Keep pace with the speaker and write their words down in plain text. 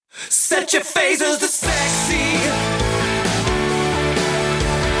Set your phasers to sexy.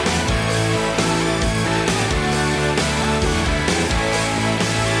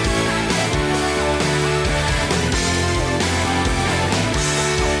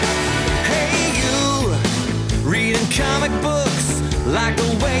 Comic books, like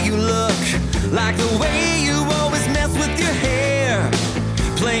the way you look, like the way you always mess with your hair.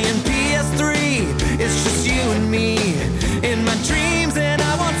 Playing PS3, it's just you and me in my dreams, and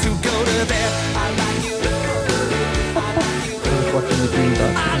I want to go to there. I like you. I like you. Watching the Green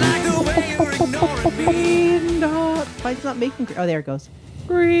Dot. I like the way you're ignoring me. Green dot. Why it's not making? Oh, there it goes.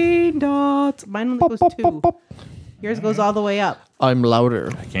 Green dots. Mine only goes 2. Yours goes all the way up. I'm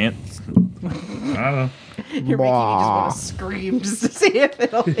louder. I can't. I don't know. You're making me just want to scream just to see if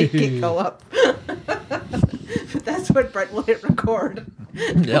it'll make it go up. That's what Brett will hit record.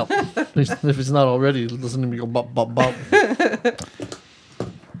 Yeah. If it's not already, listen to me go bop, bop, bop.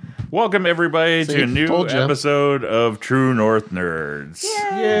 Welcome, everybody, See, to a new told ya. episode of True North Nerds.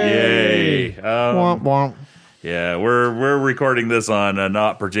 Yay! Womp, womp. Yeah, we're recording this on a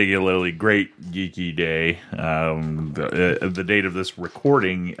not particularly great geeky day. The date of this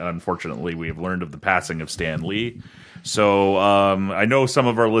recording, unfortunately, we have learned of the passing of Stan Lee. So I know some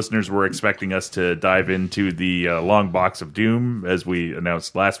of our listeners were expecting us to dive into the long box of doom, as we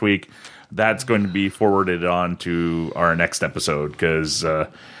announced last week. That's going to be forwarded on to our next episode because,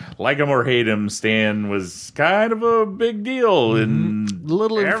 like him or hate him, Stan was kind of a big deal in A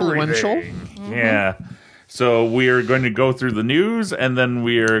little influential. everything. Yeah. So we are going to go through the news, and then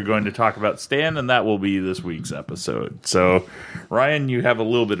we are going to talk about Stan, and that will be this week's episode. So, Ryan, you have a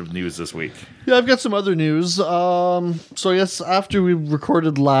little bit of news this week. Yeah, I've got some other news. So I guess after we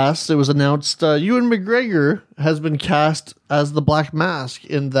recorded last, it was announced Ewan McGregor has been cast as the Black Mask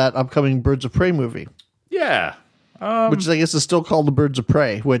in that upcoming Birds of Prey movie, Yeah. which I guess is still called the Birds of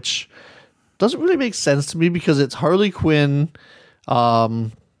Prey, which doesn't really make sense to me because it's Harley Quinn,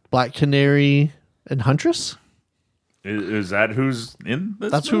 Black Canary, and Huntress. Is that who's in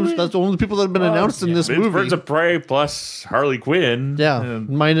this That's movie? the only people that have been announced in this It's movie. Birds of Prey plus Harley Quinn. Yeah,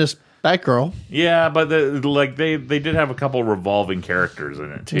 minus Batgirl. Yeah, but they did have a couple revolving characters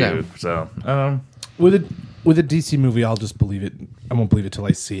in it, too. Yeah. So, With a DC movie, I'll just believe it. I won't believe it till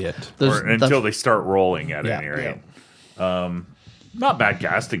I see it. or until they start rolling at Yeah, any rate. Not bad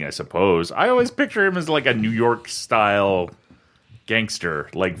casting, I suppose. I always picture him as like a New York style gangster,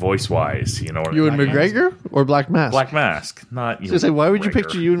 like voice wise. You know, what I Ewan mean? McGregor or Black Mask? Black Mask, not. I was gonna say, why would you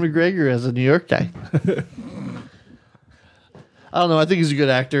picture Ewan McGregor as a New York guy? I don't know. I think he's a good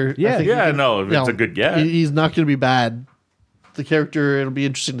actor. Yeah. I think Yeah, he can- no, you know, it's a good guess. He's not going to be bad. The character, it'll be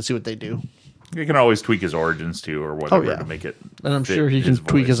interesting to see what they do. You can always tweak his origins too, or whatever, yeah. to make it. And I'm fit sure he can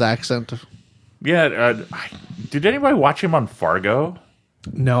tweak voice. his accent. Yeah. Did anybody watch him on Fargo?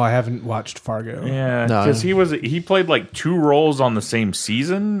 No, I haven't watched Fargo. Yeah, No. because he played like 2 roles on the same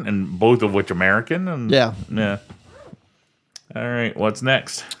season, and both of which American. And Yeah. yeah. All right, what's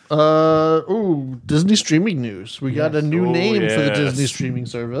next? Disney streaming news. We got a new Oh, name for the yes. Disney streaming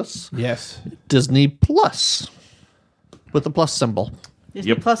service. Yes. Disney Plus. With the plus symbol. Disney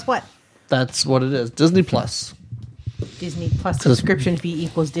Yep. Plus what? That's what it is. Disney Plus. Disney Plus subscription fee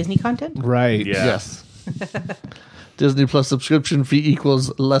equals Disney content? Right. Yeah. Yes. Disney Plus subscription fee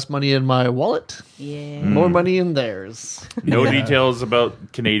equals less money in my wallet, Yeah. more money in theirs. No details about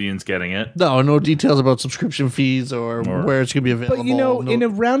Canadians getting it. No details about subscription fees or where it's going to be available. But you know, in a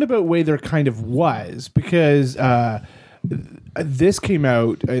roundabout way, there kind of was because this came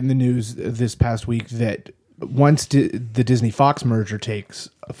out in the news this past week that once the Disney Fox merger takes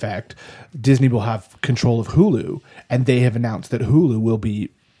effect, Disney will have control of Hulu, and they have announced that Hulu will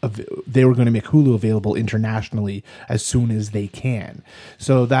be. They were going to make Hulu available internationally as soon as they can.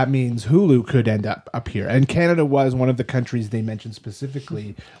 So that means Hulu could end up here. And Canada was one of the countries they mentioned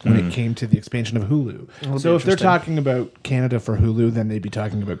specifically when it came to the expansion of Hulu. So if they're talking about Canada for Hulu, then they'd be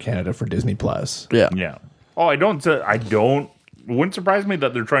talking about Canada for Disney Plus. yeah. Yeah. Oh, I don't. Wouldn't surprise me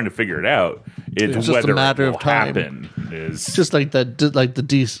that they're trying to figure it out. It's just a whether matter it of will time. happen. Is Just like the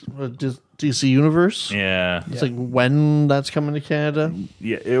DC universe. yeah. It's like when that's coming to Canada.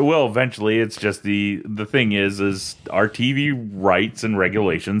 Yeah, it will eventually. It's just the thing is our TV rights and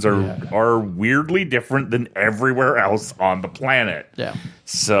regulations are weirdly different than everywhere else on the planet. Yeah.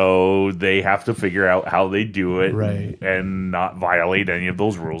 So they have to figure out how they do it, Right. and not violate any of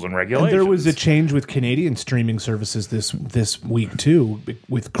those rules and regulations. And there was a change with Canadian streaming services this week too,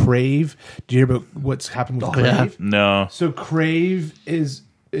 with Crave. Do you hear about what's happened with Crave? yeah. no. So Crave is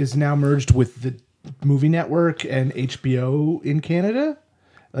now merged with the Movie Network and HBO in Canada.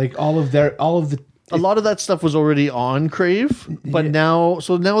 Like all of the a lot of that stuff was already on Crave, but now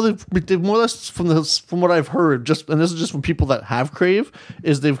they've more or less from what I've heard, and this is just from people that have Crave,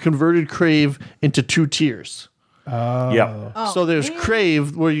 is they've converted Crave into 2 tiers. Yeah. So there's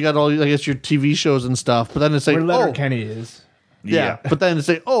Crave where you got all, I guess, your TV shows and stuff, but then it's like, Where Letterkenny is. yeah. But then it's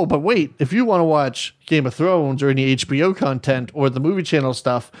like, oh, but wait, if you want to watch Game of Thrones or any HBO content or the movie channel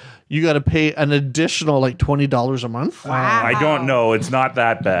stuff, you got to pay an additional like $20 a month. Wow. I don't know. It's not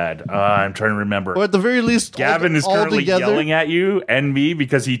that bad. I'm trying to remember. Or at the very least, Gavin is currently yelling at you and me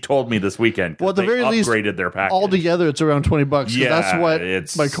because he told me this weekend. Well, at the very least, upgraded their package. altogether, it's around $20. Yeah, That's what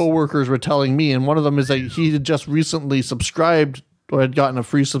it's- my coworkers were telling me, and one of them is that he had just recently subscribed or had gotten a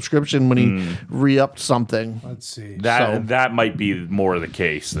free subscription when he re-upped something. Let's see. That might be more the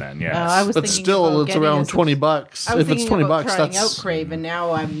case then. Yes. I was But thinking still, about it's getting around a $20. I was If it's thinking about $20, trying that's out Crave, and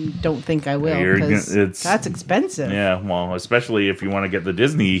now I don't think I will You're because gonna- it's- that's expensive. Yeah, well, especially if you want to get the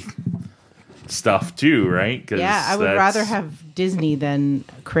Disney stuff too, right? 'Cause Yeah, I would that's- rather have Disney than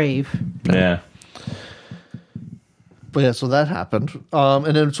Crave. Yeah. But yeah, so that happened. And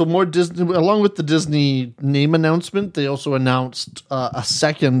then so more Disney, along with the Disney name announcement, they also announced a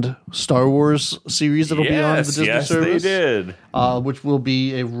second Star Wars series that'll be on the Disney service. they did. Which will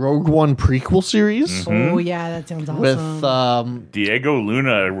be a Rogue One prequel series Oh yeah, that sounds awesome. with Diego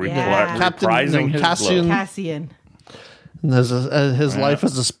Luna Yeah. reprising his Cassian. love. Cassian. there's his life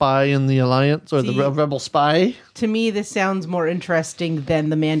as a spy in the Alliance or See- the Rebel spy. To me, this sounds more interesting than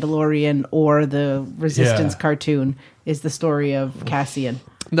the Mandalorian or the Resistance Yeah. cartoon. Is the story of Cassian?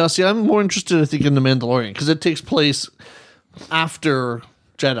 Now, see, I'm more interested, I think, in the Mandalorian because it takes place after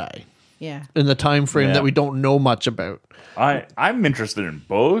Jedi Yeah. in the time frame Yeah. that we don't know much about. I'm interested in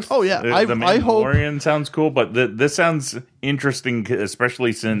both. Oh, yeah. The I hope- Mandalorian sounds cool, but this sounds interesting,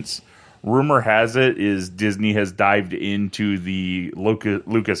 especially since rumor has it is Disney has dived into the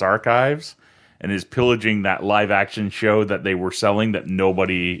Lucas archives and is pillaging that live action show that they were selling that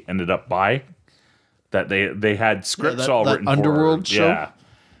nobody ended up buying. That they had scripts all that written Underworld for. show? Yeah.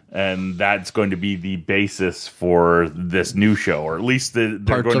 And that's going to be the basis for this new show, or at least they're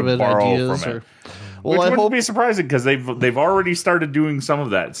Parts going of to it, borrow ideas, from or it. well, Which I wouldn't hope. be surprising because they've already started doing some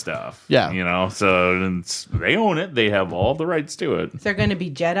of that stuff. Yeah. you know, so they own it. They have all the rights to it. Is there going to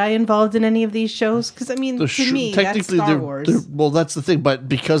be Jedi involved in any of these shows? Because I mean, to me, that's Star Wars. well, that's the thing. But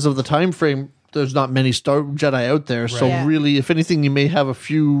because of the time frame, there's not many Star Jedi out there. So Yeah. really, if anything, you may have a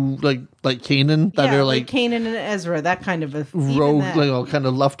few like Kanan that yeah, are like like Kanan and Ezra, that kind of a rogue, that. like kind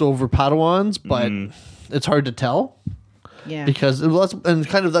of leftover Padawans. But it's hard to tell Yeah. because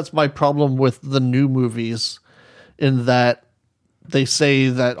that's my problem with the new movies, in that they say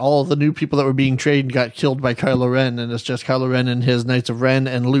that all the new people that were being trained got killed by Kylo Ren, and it's just Kylo Ren and his Knights of Ren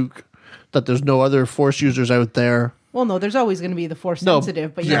and Luke. That there's no other Force users out there. Well, no, there's always going to be the Force No,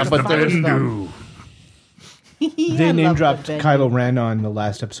 sensitive, but you yeah, have but to find there's them. They name dropped Kylo Ren on the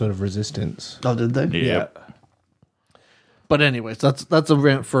last episode of Resistance. Oh, did they? Yep. But anyways, that's a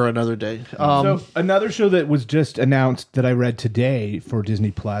rant for another day. So another show that was just announced that I read today for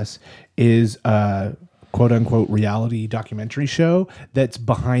Disney Plus is a quote unquote reality documentary show that's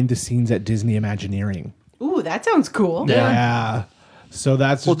behind the scenes at Disney Imagineering. Ooh, that sounds cool. Yeah. So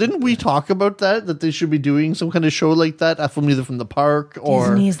that's Well, didn't we talk about that they should be doing some kind of show like that from either from the park or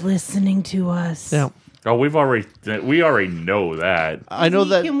Disney's listening to us. yeah. Oh, we already know that. I know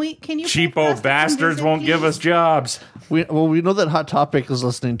that Can you pay for us Cheapo to bastards visit, won't give please? us jobs. we know that Hot Topic is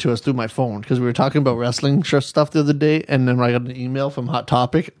listening to us through my phone because we were talking about wrestling stuff the other day, and then I got an email from Hot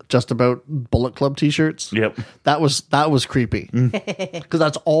Topic just about Bullet Club T-shirts. Yep. That was creepy because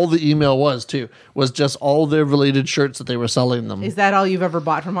that's all the email was just all their related shirts that they were selling them. Is that all you've ever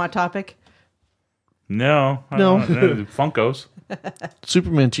bought from Hot Topic? No. No. Funkos.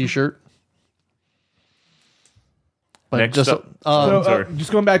 Superman T-shirt. But Next just up. So, sorry.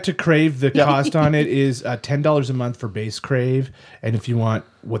 just going back to Crave, the cost on it is $10 a month for base Crave, and if you want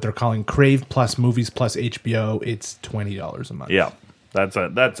what they're calling Crave plus movies plus HBO, it's $20 a month. Yeah. That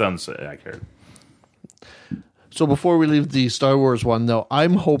sounds accurate. So before we leave the Star Wars one, though,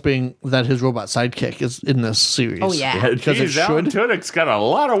 I'm hoping that his robot sidekick is in this series. Oh, yeah. because it Geez, Alan should. Tudyk's got a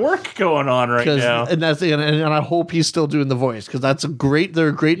lot of work going on right now. And that's and I hope he's still doing the voice because that's a great. They're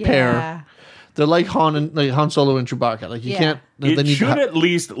a great pair. They're like Han Solo and Chewbacca. Like you Yeah. can't. They It need should to at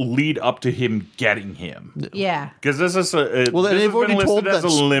least lead up to him getting him. Yeah. Because this is Well, this they've has already been told listed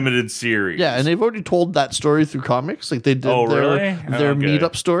as that- a limited series. yeah, and they've already told that story through comics. Like they did Oh, their really? their Okay.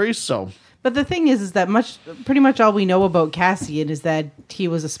 meetup stories. So But the thing is that pretty much all we know about Cassian is that he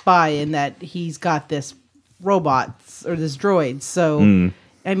was a spy and that he's got this robots or this droid. So,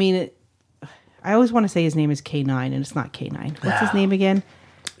 I mean, I always want to say his name is K9 and it's not K9. What's his name again?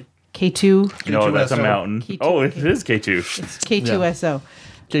 K2. No, that's a K2SO. mountain. K2. Oh, it is K2. It's K2SO.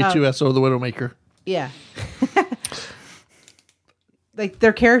 K2SO, the Widowmaker. Yeah. Like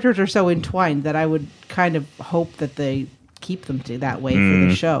their characters are so entwined that I would kind of hope that they keep them to that way for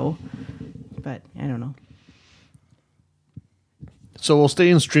the show. But I don't know. So we'll stay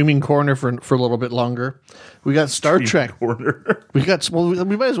in streaming corner for a little bit longer. We got Star Trek. Corner. We might as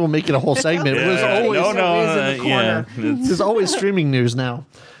well make it a whole segment. There's always always in the corner. there's always streaming news now.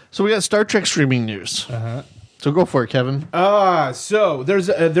 So we got Star Trek streaming news. So go for it, Kevin. So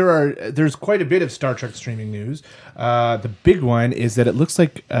there's quite a bit of Star Trek streaming news. The big one is that it looks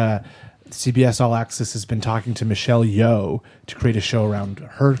like CBS All Access has been talking to Michelle Yeoh to create a show around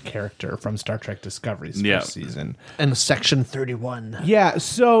her character from Star Trek Discovery's first season. And Section 31. Yeah,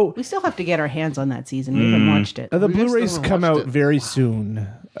 so We still have to get our hands on that season. We haven't watched it. the We just Blu-rays haven't come watched out it. very soon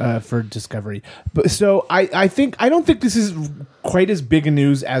for Discovery. But so I don't think this is quite as big a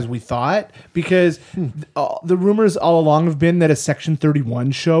news as we thought, because the rumors all along have been that a Section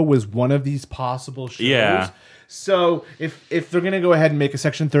 31 show was one of these possible shows. Yeah. So if they're going to go ahead and make a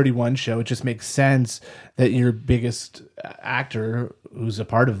Section 31 show, it just makes sense that your biggest actor who's a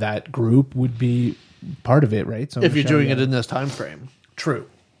part of that group would be part of it, right? So If you're Michelle doing Yeoh. it in this time frame. True.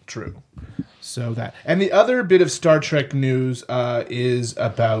 So that, and the other bit of Star Trek news is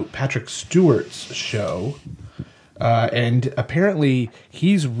about Patrick Stewart's show, and apparently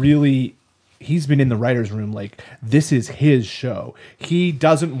he's been in the writer's room. Like, this is his show. He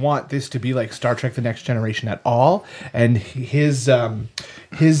doesn't want this to be like Star Trek: The Next Generation at all, and his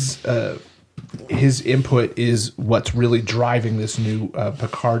input is what's really driving this new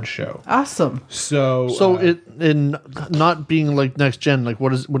Picard show. Awesome. So it in not being like next gen, like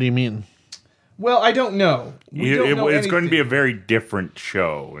what do you mean? well, I don't know. We don't know It's going to be a anything. very different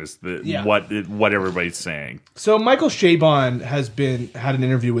show, is Yeah. what everybody's saying. So Michael Chabon had an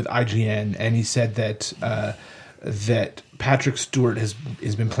interview with IGN, and he said that that Patrick Stewart has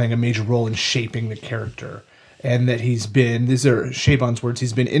been playing a major role in shaping the character, and that these are Chabon's words,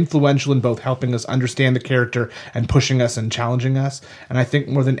 he's been influential in both helping us understand the character and pushing us and challenging us. And I think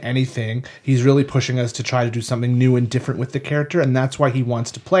more than anything, he's really pushing us to try to do something new and different with the character, and that's why he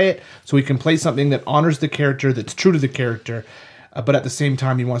wants to play it, so he can play something that honors the character, that's true to the character. But at the same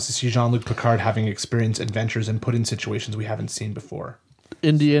time, he wants to see Jean-Luc Picard having experienced adventures and put in situations we haven't seen before.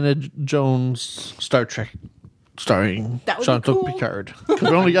 Indiana Jones Star Trek starring That would be Jean-Luc cool. Picard. 'Cause we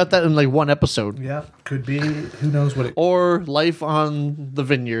only got that in like one episode. Yeah, could be. Who knows what it... Or Life on the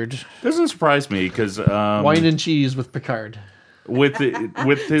Vineyard. Doesn't surprise me because Wine and cheese with Picard. with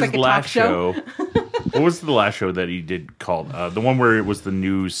his like a last talk show. what was the last show that he did called? The one where it was the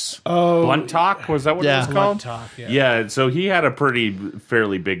news. Blunt Talk, was that what Yeah. it was called? Talk, yeah. Yeah, so he had a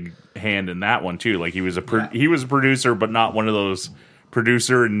fairly big hand in that one too. Like he was a producer, but not one of those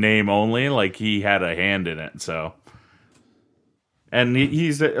producer in name only. Like he had a hand in it. So, and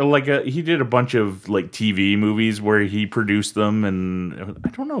he did a bunch of like TV movies where he produced them, and I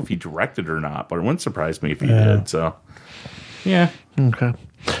don't know if he directed or not, but it wouldn't surprise me if he did. So, yeah. Okay.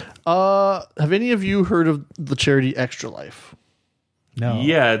 Have any of you heard of the charity Extra Life? No.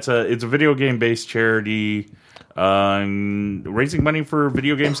 Yeah, it's a video game based charity raising money for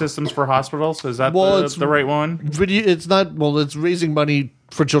video game systems for hospitals. Is that Well, the right one? It's not. Well, it's raising money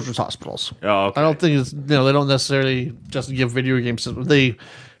for children's hospitals. Oh, okay. I don't think it's. They don't necessarily just give video game systems. They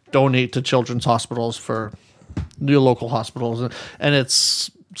donate to children's hospitals for new local hospitals, and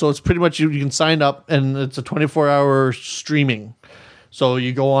it's pretty much you can sign up, and it's a 24-hour streaming. So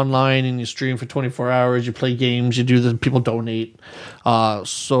you go online and you stream for 24 hours. You play games. You do people donate.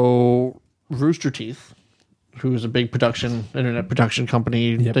 So Rooster Teeth, who is a big internet production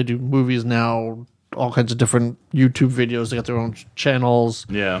company, they do movies now, all kinds of different YouTube videos. They got their own channels,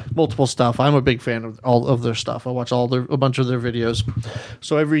 multiple stuff. I'm a big fan of all of their stuff. I watch a bunch of their videos.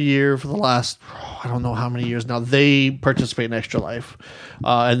 So every year for the last, I don't know how many years now, they participate in Extra Life,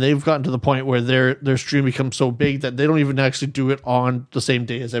 and they've gotten to the point where their stream becomes so big that they don't even actually do it on the same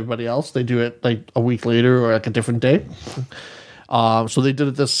day as everybody else. They do it like a week later or like a different day. So they did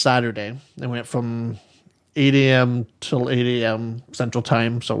it this Saturday. They went from 8 a.m. till 8 a.m. Central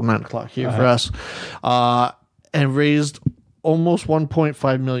Time, so 9 o'clock here for us, and raised almost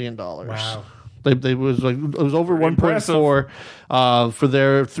 $1.5 million. Wow. It was over Pretty 1.4 for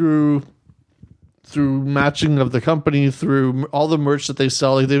their through matching of the company, through all the merch that they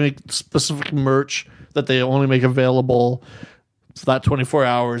sell. Like they make specific merch that they only make available for that 24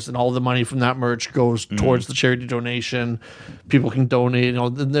 hours, and all the money from that merch goes towards the charity donation. People can donate. You know,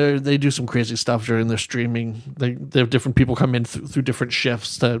 they do some crazy stuff during their streaming. They have different people come in through different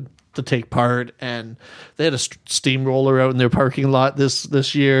shifts to take part, and they had a steamroller out in their parking lot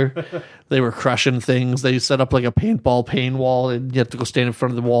this year. They were crushing things. They set up like a paintball pain wall, and you have to go stand in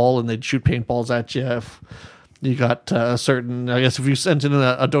front of the wall, and they'd shoot paintballs at you. If you got a certain, I guess, if you sent in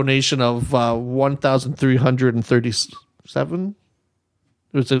a donation of 1,337,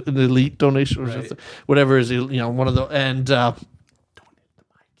 it was an elite donation, or something, whatever is, you know, one of the, and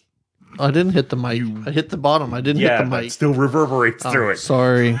I didn't hit the mic. I hit the bottom. I didn't hit the mic. It still reverberates through it.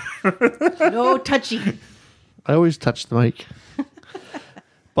 Sorry. No touchy. I always touch the mic.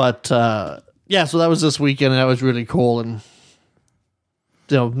 But yeah, so that was this weekend, and that was really cool. And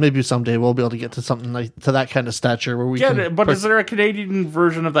you know, maybe someday we'll be able to get to something like to that kind of stature where we can. But is there a Canadian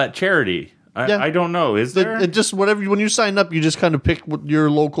version of that charity? I don't know. Is there? It just whatever when you sign up, you just kind of pick your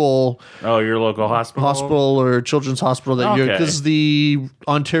local your local hospital or children's hospital that you're, because the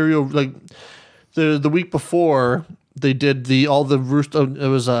Ontario, like the week before, they did all the Rooster. It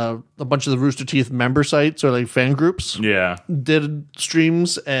was a bunch of the Rooster Teeth member sites or like fan groups. Yeah, did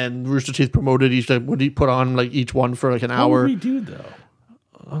streams, and Rooster Teeth promoted each. Would he put on like each one for like an hour? What would we do though?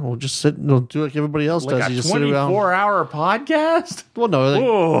 Oh, just sit. No, do like everybody else does. Like you a just sit around. 24-hour podcast? Well,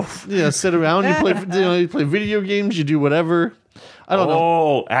 no, like, yeah, sit around. You play, you play video games. You do whatever. I don't know.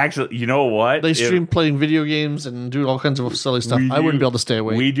 Oh, actually, you know what? They stream playing video games and do all kinds of silly stuff. I wouldn't be able to stay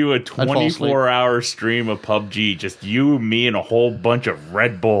awake. We do a 24-hour stream of PUBG. Just you, me, and a whole bunch of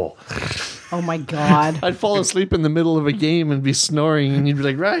Red Bull. Oh my god! I'd fall asleep in the middle of a game and be snoring, and you'd be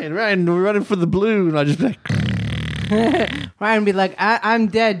like, Ryan, we're running for the blue, and I'd just be like. Ryan would be like, I'm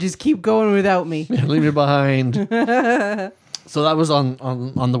dead. Just keep going without me. Leave me behind. So that was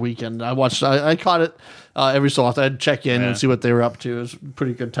on the weekend. I caught it every so often. I'd check in and see what they were up to. It was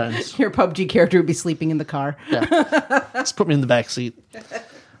pretty good times. Your PUBG character would be sleeping in the car. Yeah, just put me in the back seat.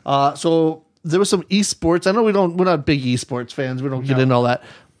 So there was some esports. I know we're not big esports fans. We don't get into all that.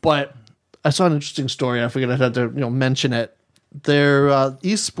 But I saw an interesting story. I figured I had to mention it. Their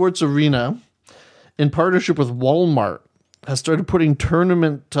esports arena, in partnership with Walmart, has started putting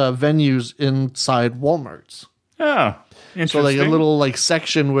tournament venues inside Walmarts. Oh, interesting. So like a little like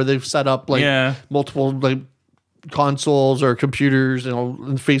section where they've set up like multiple like consoles or computers,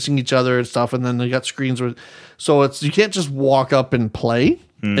 and facing each other and stuff, and then they got screens where, so you can't just walk up and play.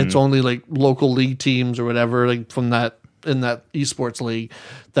 It's only like local league teams or whatever, like from that in that esports league,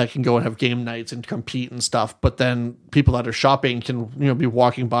 that can go and have game nights and compete and stuff. But then people that are shopping can be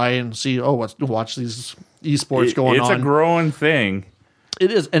walking by and see, watch these esports going on. It's a growing thing.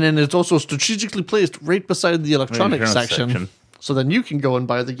 It is, and then it's also strategically placed right beside the electronics section. So then you can go and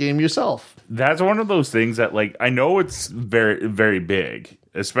buy the game yourself. That's one of those things that, like, I know it's very, very big,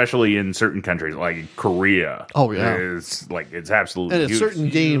 especially in certain countries like Korea. Oh yeah, it's absolutely and it's huge. certain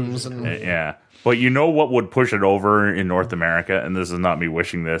games and yeah. But you know what would push it over in North America, and this is not me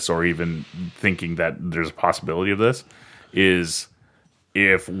wishing this or even thinking that there's a possibility of this, is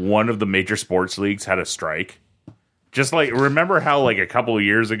if one of the major sports leagues had a strike. Just like, remember how like a couple of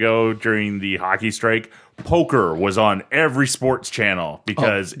years ago during the hockey strike, poker was on every sports channel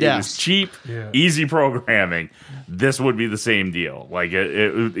because it was cheap, easy programming. This would be the same deal. Like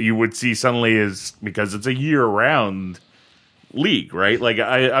you would see suddenly because it's a year-round league, right? Like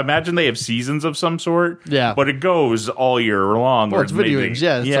I imagine they have seasons of some sort. Yeah, but it goes all year long. Well, it's video games.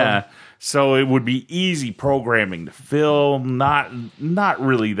 Yeah. So it would be easy programming to film. Not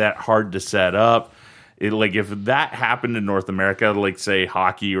really that hard to set up. Like if that happened in North America, like say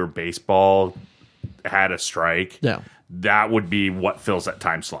hockey or baseball had a strike, that would be what fills that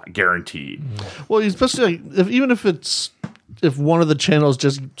time slot, guaranteed. Well, especially like if one of the channels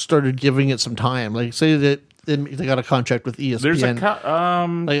just started giving it some time, like say that they got a contract with ESPN. There's like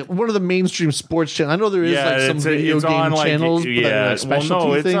one of the mainstream sports channels. I know there is like some video game channels, but they're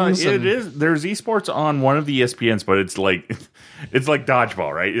specialty things. It is. There's esports on one of the ESPNs, but it's like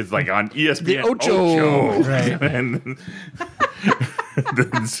dodgeball, right? It's like on ESPN. The Ocho. Right? And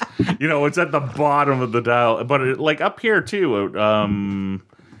it's at the bottom of the dial, but like up here too.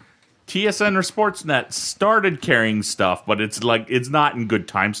 TSN or Sportsnet started carrying stuff, but it's not in good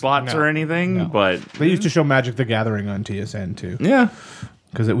time slots or anything. No. But they used to show Magic the Gathering on TSN too. Yeah,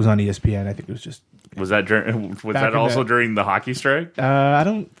 because it was on ESPN. I think it was just. Was that also during the hockey strike? I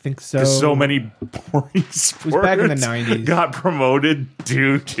don't think so. Because so many boring sports it was back in the 90s. Got promoted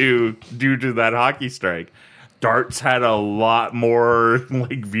due to that hockey strike. Darts had a lot more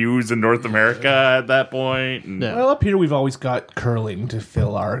like views in North America at that point. And well, up here we've always got curling to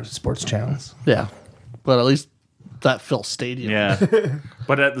fill our sports channels. Yeah, but at least that fill stadium. Yeah,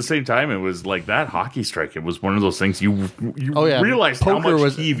 but at the same time, it was like that hockey strike. It was one of those things you Oh, yeah. realized how Poker much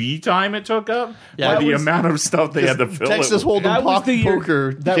was- TV time it took up. Yeah, by it the was- amount of stuff they had to fill. Texas it with. Hold'em That was the year,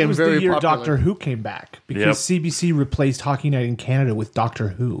 poker that became was very the year popular. Doctor Who came back because CBC replaced Hockey Night in Canada with Doctor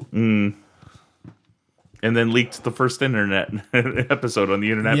Who. And then leaked the first internet episode on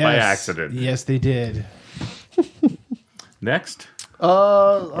the internet by accident. Yes, they did. Next,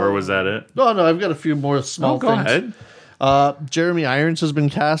 or was that it? No, I've got a few more small Go things. ahead. Jeremy Irons has been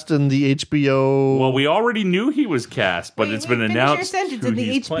cast in the HBO Well, we already knew he was cast, but it's been Finish announced your sentence who in the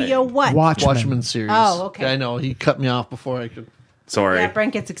he's HBO playing. what? Watchmen series. Oh, okay. Yeah, I know. He cut me off before I could. Sorry. Yeah,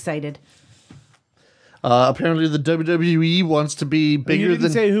 Brent gets excited. Apparently, the WWE wants to be You bigger didn't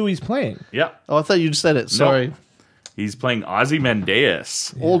than. say who he's playing. Yep. Oh, I thought you just said it. Sorry. He's playing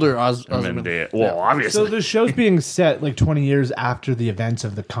Ozymandias. Older Osmond. Mendeus. Well, So obviously. the show's being set like 20 years after the events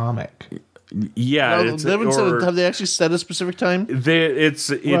of the comic. Yeah. Well, they haven't said, have they actually said a specific time? It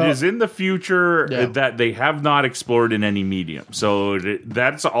is in the future Yeah. that they have not explored in any medium. So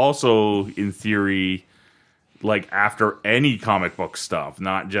that's also in theory like after any comic book stuff,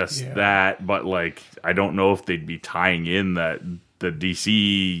 not just that, but like I don't know if they'd be tying in that the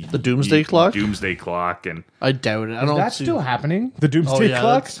DC The Doomsday Clock? Doomsday Clock, and I doubt it. I don't That's see. still happening. The Oh, Doomsday yeah,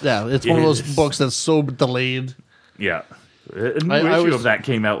 Clock. it's one of those Yes. books that's so delayed. yeah. A new I issue was- of that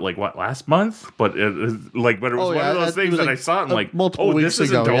came out like what last month, but it was one of those things that I saw and like, multiple oh, weeks this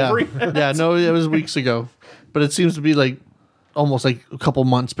ago. isn't over Yeah. yet? Yeah, no, it was weeks ago, but it seems to be like almost like a couple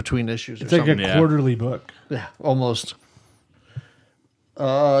months between issues. It's or like something. a Yeah. quarterly book. Yeah, almost.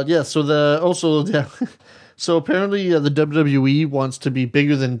 Yeah. So apparently the WWE wants to be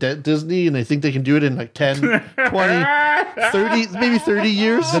bigger than Disney, and I think they can do it in like 10, 20, 30, maybe 30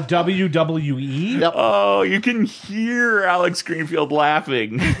 years. The WWE. Yep. Oh, you can hear Alex Greenfield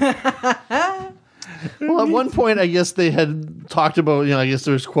laughing. Well, at one point, I guess they had talked about, I guess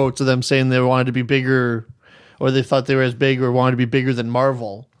there's quotes of them saying they wanted to be bigger, or they thought they were as big or wanted to be bigger than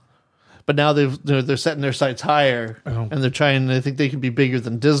Marvel. But now they're setting their sights higher, and they're trying. I think they can be bigger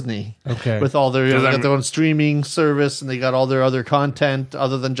than Disney. Okay. With all their, they Because got their own streaming service, and they got all their other content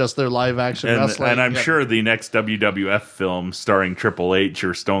other than just their live action wrestling. And I'm Yeah. sure the next WWF film starring Triple H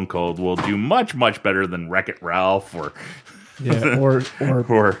or Stone Cold will do much, much better than Wreck-It Ralph or Yeah, or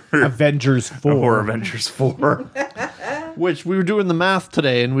or Avengers 4. or Avengers 4. Which we were doing the math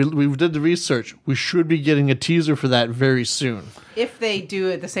today, and we did the research. We should be getting a teaser for that very soon. If they do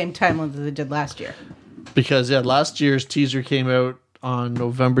it at the same timeline that they did last year. Because, last year's teaser came out on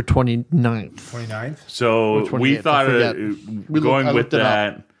November 29th. 29th. So Or we 28th, thought I forget. going I with looked it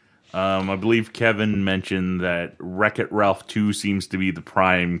up. that. I believe Kevin mentioned that Wreck-It Ralph 2 seems to be the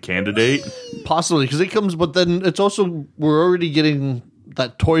prime candidate. Possibly, because it comes, but then it's also, we're already getting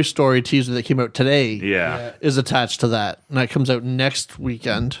that Toy Story teaser that came out today Yeah. is attached to that. And that comes out next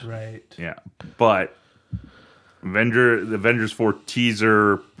weekend. Right. Yeah. But the Avengers 4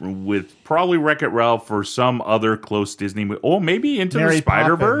 teaser with probably Wreck-It Ralph or some other close Disney movie. Oh, maybe Into Mary the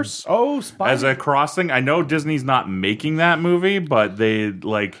Spider-Verse Poppins. Oh, Spider. as a cross thing. I know Disney's not making that movie, but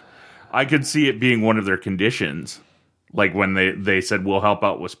I could see it being one of their conditions. Like when they said, we'll help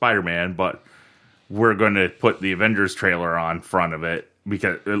out with Spider-Man, but we're going to put the Avengers trailer on front of it.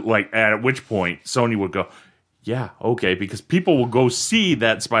 Because, at which point Sony would go, yeah, okay, because people will go see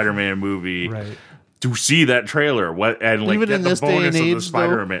that Spider-Man movie Right. to see that trailer. Even Even get in the this day bonus and of the age,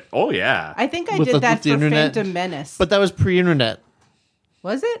 Spider-Man. Oh yeah, I think I With did the- that with the for internet. Phantom Menace. But that was pre-internet.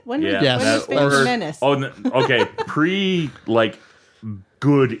 Was it? When yeah. was, Yes. when was That- Phantom or- Menace? okay, pre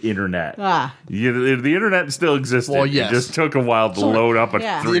good internet. Ah. The internet still existed. Well, yes. It just took a while to load up a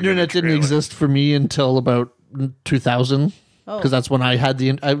Yeah. The internet didn't exist for me until about 2000. Because that's when I had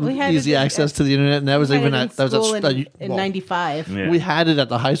We had easy it in- access to the internet, and that was I had even it in at that was at school in well, 95. Yeah. We had it at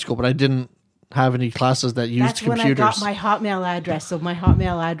the high school, but I didn't have any classes that used That's when I computers. got my Hotmail address. So my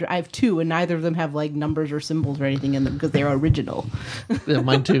Hotmail address, I have two, and neither of them have like numbers or symbols or anything in them because they're original. Yeah,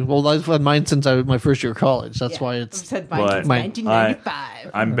 mine too. Well, I've had mine since my first year of college. That's why I've it's said But mine since Mine-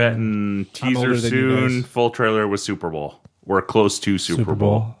 1995. I'm betting teaser older than you soon. guys. Full trailer with Super Bowl. We're close to Super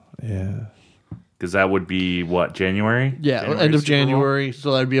Bowl. Yeah. Because that would be what, January? yeah, January end of Super Bowl? January,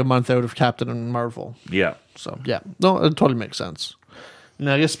 so that'd be a month out of Captain and Marvel. Yeah. So yeah, no, it totally makes sense.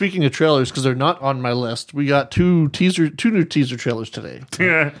 Now, I guess speaking of trailers, because they're not on my list, we got two new teaser trailers today.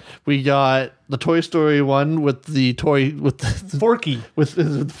 We got the Toy Story one with the toy with the, Forky.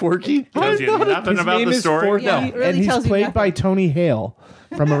 with Forky. Tells you nothing His about name the is story. Forky, Yeah, it really and he's tells you played nothing. by Tony Hale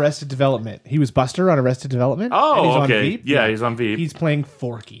from Arrested Development. He was Buster on Arrested Development. Oh, and he's on okay. Veep. Yeah, he's on Veep. He's playing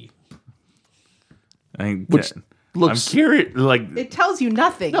Forky. I think Which looks. I'm curious. Like, It tells you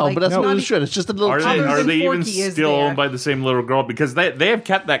nothing. No, Like, but that's not what it e- should. It's just a little. are they Other are than they even Forky is still there. owned by the same little girl? Because they have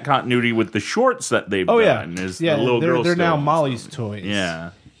kept that continuity with the shorts that they've Oh yeah, done. Is yeah. the little girl They're now still- Molly's toys.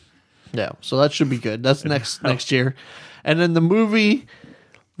 Yeah. Yeah, so that should be good. That's next year. And then the movie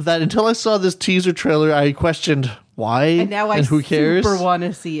that until I saw this teaser trailer, I questioned why And now I who cares. super want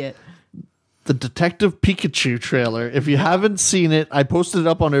to see it. The Detective Pikachu trailer. If you haven't seen it, I posted it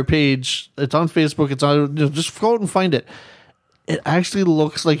up on our page. It's on Facebook. It's on. Just go out and find it. It actually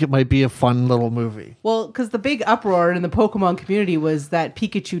looks like it might be a fun little movie. Well, because the big uproar in the Pokemon community was that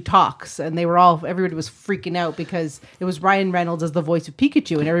Pikachu talks, and everybody was freaking out because it was Ryan Reynolds as the voice of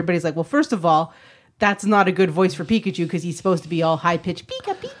Pikachu, and everybody's like, well, first of all, that's not a good voice for Pikachu because he's supposed to be all high pitched,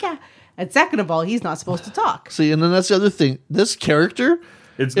 Pika, Pika. And second of all, he's not supposed to talk. See, and then that's the other thing. This character.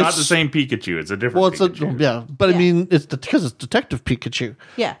 It's not the same Pikachu. It's a different Well, it's Pikachu. but I Yeah. mean, it's because it's Detective Pikachu.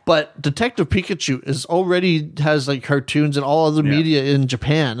 Yeah. But Detective Pikachu has like cartoons and all other media in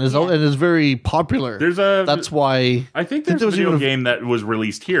Japan, and is very popular. That's why I think there's a was video even game that was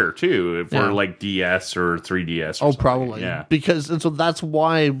released here too, for Yeah. like DS or 3DS. Or Oh, something. probably. Yeah. And so that's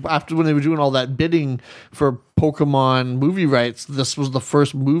why after when they were doing all that bidding for Pokemon movie rights, this was the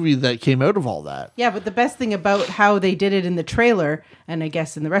first movie that came out of all that. Yeah, but the best thing about how they did it in the trailer, and I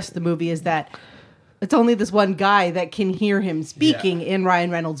guess in the rest of the movie, is that it's only this one guy that can hear him speaking in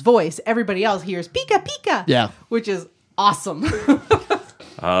Ryan Reynolds' voice. Everybody else hears Pika Pika. Yeah. Which is awesome.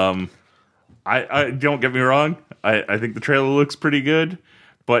 I don't get me wrong. I think the trailer looks pretty good,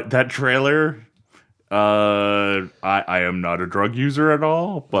 but that trailer, I am not a drug user at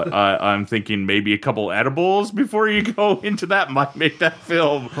all, but I'm thinking maybe a couple edibles before you go into that might make that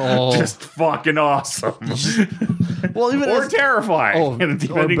film just fucking awesome. Well, even Or terrifying.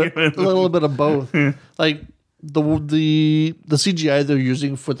 depending a little bit of both. Like the CGI they're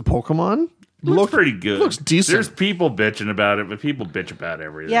using for the Pokemon looks pretty good. Looks decent. There's people bitching about it, but people bitch about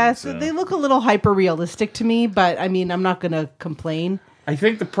everything. Yeah, so they look a little hyper realistic to me, but I mean, I'm not going to complain. I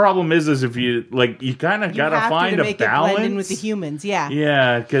think the problem is if you you kind of You gotta have find to a make balance it blend in with the humans. Yeah.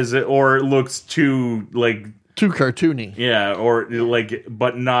 Yeah, because or it looks too too cartoony. yeah, or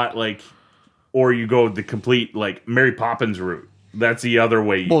but not or you go the complete Mary Poppins route. That's the other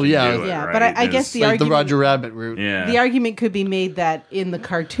way. Well, yeah. do it, Yeah, right? but I guess Is- the Like the argument, Roger Rabbit route. yeah, the argument could be made that in the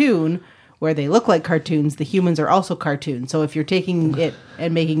cartoon, where they look like cartoons, the humans are also cartoons. So if you're taking it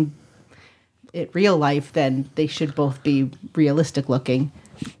and making it real life, then they should both be realistic looking.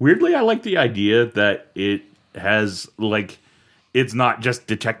 Weirdly, I like the idea that it has it's not just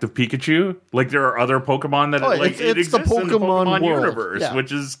Detective Pikachu. There are other Pokemon that it's it the exists in the Pokemon Pokemon world. universe, Yeah.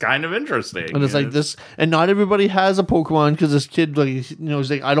 which is kind of interesting. And it's like this, and not everybody has a Pokemon because this kid, he's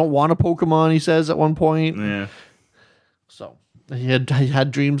like, I don't want a Pokemon. He says at one point. Yeah. So he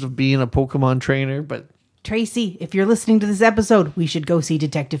had dreams of being a Pokemon trainer, but Tracy, if you're listening to this episode, we should go see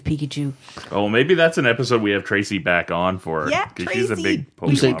Detective Pikachu. Oh, maybe that's an episode we have Tracy back on for. Yeah, 'cause Tracy. she's a big Pokemon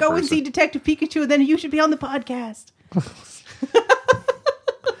we should go and person. see Detective Pikachu, and then you should be on the podcast.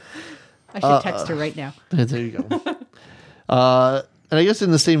 I should text her right now. there you go. And I guess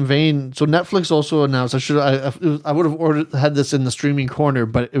in the same vein, so Netflix also announced. I would have had this in the streaming corner,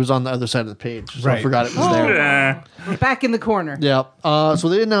 but it was on the other side of the page, so I Right. forgot it was there. Yeah. We're back in the corner. Yeah. So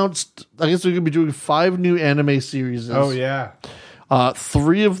they announced. I guess they're going to be doing 5 new anime series. Oh yeah.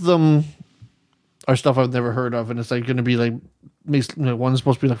 3 of them are stuff I've never heard of, and it's going to be one's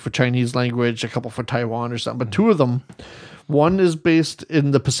supposed to be for Chinese language, a couple for Taiwan or something. But 2 of them, one is based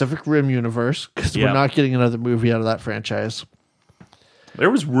in the Pacific Rim universe because Yeah. we're not getting another movie out of that franchise. There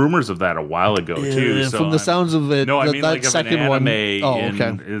was rumors of that a while ago too. Yeah, So from the sounds of it, no, I that- mean that of an second one- anime. oh,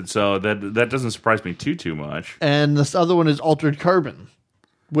 okay. So that doesn't surprise me too much. And this other one is Altered Carbon,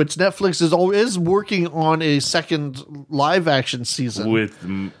 which Netflix is working on a second live action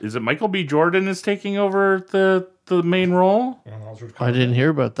season. Is it Michael B. Jordan is taking over the main role? I didn't hear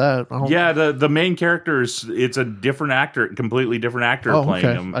about that. I don't- Yeah, the main character it's a different actor, completely different actor Oh, playing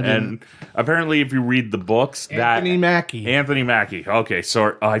okay. him. I didn't- And apparently, if you read the books, Anthony Mackie. Anthony Mackie. Okay,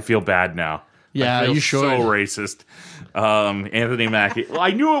 so I feel bad now. Yeah, I feel you should. So racist. Anthony Mackie. Well,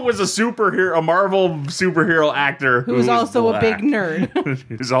 I knew it was a Marvel superhero actor Who was also a big black. nerd.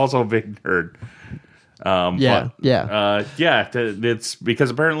 Who's also a big nerd. Yeah, yeah. It's because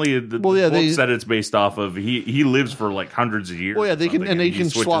apparently the Well, yeah, books they- that it's based off of, he lives for hundreds of years. Well, yeah, or they can something, and they he can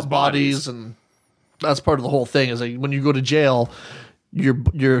switches swap bodies, and that's part of the whole thing. Is when you go to jail,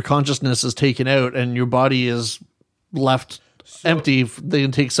 your consciousness is taken out and your body is left empty. They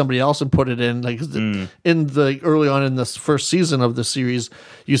can take somebody else and put it in. In the early on in this first season of the series,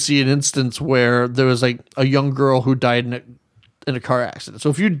 you see an instance where there was a young girl who died in a car accident. So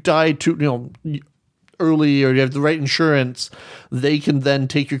if you die early or you have the right insurance, they can then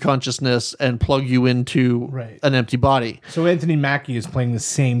take your consciousness and plug you into Right. an empty body. So Anthony Mackie is playing the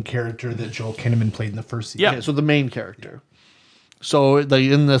same character that Joel Kinnaman played in the first season. Yeah. Okay, so the main character. So like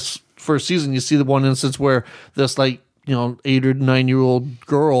in this first season, you see the one instance where this 8 or 9 year old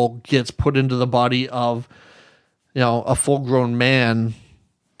girl gets put into the body of a full grown man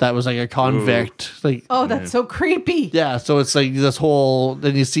that was like a convict. Like Oh, that's so creepy. yeah, so it's like this whole.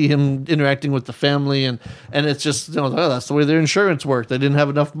 Then you see him interacting with the family, and it's just that's the way their insurance worked. They didn't have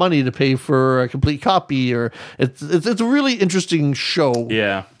enough money to pay for a complete copy, or it's a really interesting show.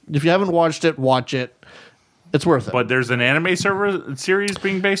 Yeah. If you haven't watched it, watch it. It's worth it. But there's an anime series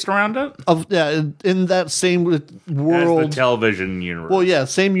being based around it? In that same As world. the television universe. Well, yeah,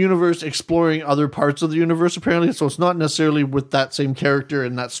 same universe, exploring other parts of the universe. Apparently, so it's not necessarily with that same character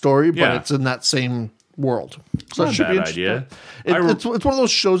in that story, but Yeah. it's in that same world. So Not it should a be bad interesting. idea. It's one of those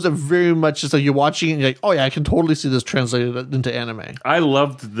shows that very much is like you're watching it and you're like, oh yeah, I can totally see this translated into anime. I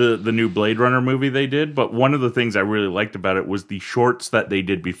loved the new Blade Runner movie they did, but one of the things I really liked about it was the shorts that they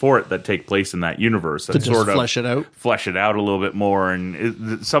did before it that take place in that universe and To just sort of flesh it out. flesh it out a little bit more.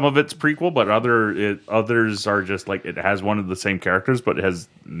 And some of it's prequel, but others are just like it has one of the same characters, but it has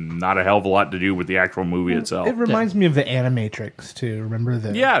not a hell of a lot to do with the actual movie itself. It reminds me of the Animatrix too. Remember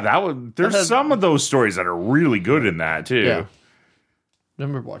that? Yeah, there's some of those stories that are really good in that too. Yeah.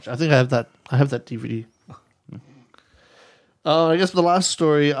 Remember watch. I think I have that. I have that DVD. I guess the last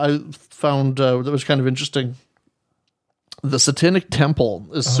story I found that was kind of interesting. The Satanic Temple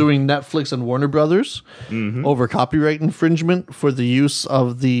is suing Netflix and Warner Brothers over copyright infringement for the use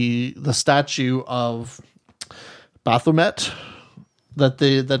of the statue of Baphomet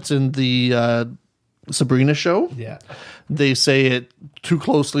that's in the Sabrina show. Yeah. They say it too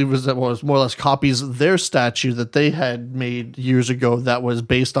closely was more or less copies their statue that they had made years ago that was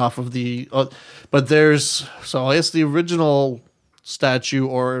based off of the but there's so I guess the original statue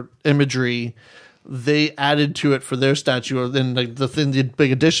or imagery they added to it for their statue. Then like the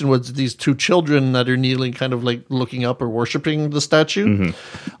big addition was these two children that are kneeling kind of like looking up or worshiping the statue,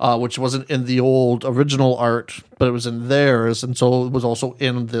 which wasn't in the old original art, but it was in theirs, and so it was also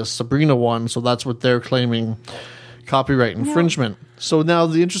in this Sabrina one, so that's what they're claiming copyright infringement. So now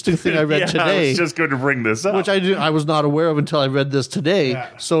the interesting thing I read Yeah, today, I was just going to bring this up. which I was not aware of until I read this today. Yeah.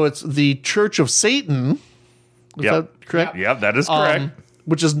 So it's the Church of Satan. Is Yep. that correct? Yep, that is correct.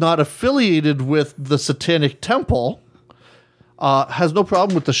 Which is not affiliated with the Satanic Temple, has no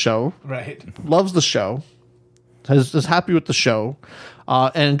problem with the show, Right. loves the show, is happy with the show,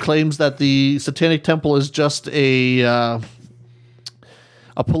 and claims that the Satanic Temple is just a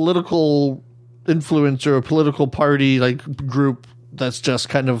political influencer, a political party like group that's just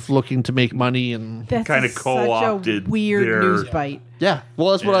kind of looking to make money and That's Kinda such a co-opted weird their- news bite. yeah.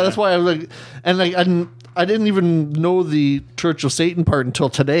 Well, that's why I was like, and like I didn't even know the Church of Satan part until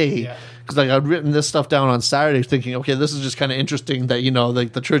today. Yeah. Because like I'd written this stuff down on Saturday, thinking, okay, this is just kind of interesting that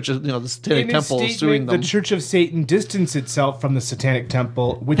like the church, the Satanic In his Temple is suing statement, them. the Church of Satan distanced itself from the Satanic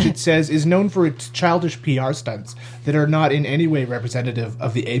Temple, which it says is known for its childish PR stunts that are not in any way representative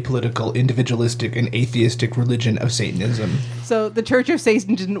of the apolitical, individualistic, and atheistic religion of Satanism. So the Church of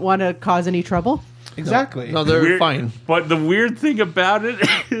Satan didn't want to cause any trouble. Exactly. No, they're Weird- fine. But the weird thing about it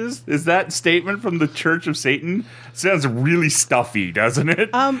is that statement from the Church of Satan sounds really stuffy, doesn't it?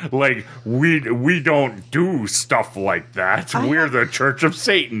 Like we don't do stuff like that. We're the Church of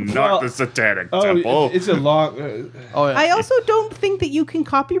Satan, Well, not the Satanic Temple. Oh, it's a long. Oh yeah. I also don't think that you can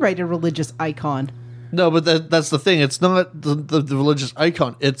copyright a religious icon. No, but that's the thing. It's not the religious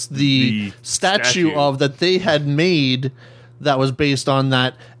icon. It's the statue of that they had made that was based on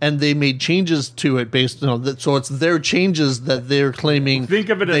that, and they made changes to it based so it's their changes that they're claiming. Think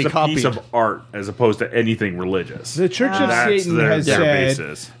of it they as a copied. piece of art as opposed to anything religious. The Church of That's Satan their has said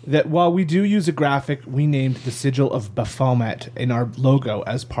basis. that while we do use a graphic we named the sigil of Baphomet in our logo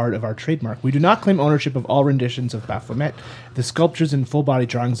as part of our trademark, we do not claim ownership of all renditions of Baphomet, the sculptures and full body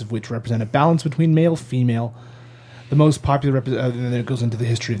drawings of which represent a balance between male female. The most popular and then it goes into the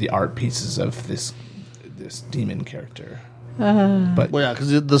history of the art pieces of this demon character. But Well, yeah,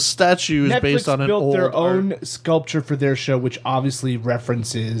 because the statue is Netflix based on an built old their own art. sculpture for their show, which obviously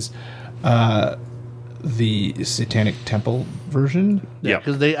references the Satanic Temple version, Yeah, Yep.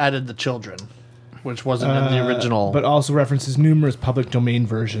 because they added the children, which wasn't in the original. but also references numerous public domain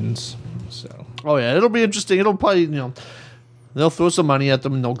versions. So Oh yeah, it'll be interesting. It'll probably they'll throw some money at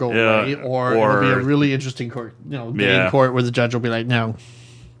them and they'll go Yeah, away, or it'll be a or- really interesting court. Day Yeah. in court where the judge will be like, no.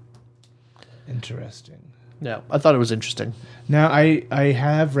 interesting. Yeah, I thought it was interesting. Now I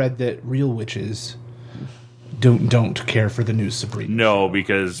have read that real witches don't care for the new Sabrina. No,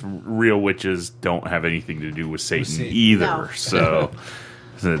 because real witches don't have anything to do with Satan Satan. either. No. So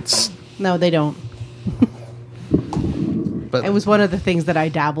it's No, they don't. But It was one of the things that I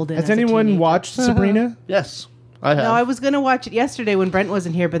dabbled in. Has as a anyone teenager. watched Sabrina? yes, I have. No, I was going to watch it yesterday when Brent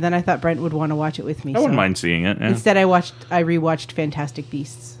wasn't here, but then I thought Brent would want to watch it with me. I wouldn't so mind seeing it. Yeah. Instead, I rewatched Fantastic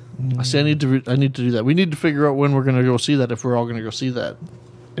Beasts. I see. I need to do that. We need to figure out when we're going to go see that. If we're all going to go see that.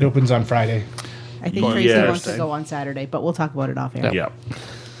 It opens on Friday. I think Or Tracy yes. wants to go on Saturday, but we'll talk about it off air. Yeah,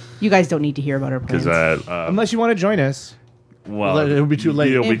 You guys don't need to hear about our plans. because Unless you want to join us. well, it'll be too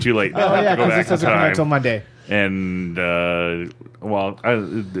late. It'll be too late. They'll Oh have yeah, to go because back this doesn't in come out time. till Monday. And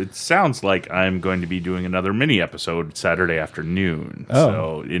it sounds like I'm going to be doing another mini episode Saturday afternoon. Oh.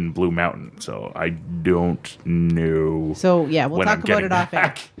 So in Blue Mountain. So I don't know. So, yeah, we'll when talk I'm about getting it off air.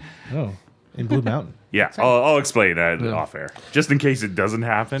 back. Oh, in Blue Mountain. Yeah, I'll explain that off air, just in case it doesn't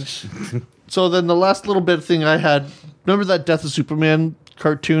happen. So then the last little bit thing I had. Remember that Death of Superman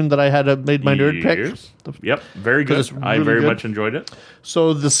cartoon that I had made my nerd pick? Yes. Yep, very good. It's I really very good. much enjoyed it.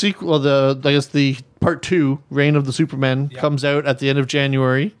 So the sequel, the part 2, Reign of the Superman, comes out at the end of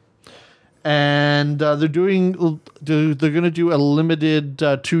January, and they're going to do a limited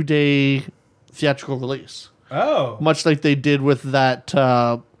 2-day theatrical release, Oh. much like they did with that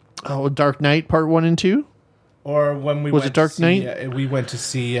Dark Knight Part 1 and 2, Or when we Was went it Dark to see, Knight? we went to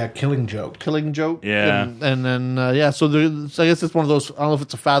see Killing Joke. Killing Joke. Yeah. and then so I guess it's one of those. I don't know if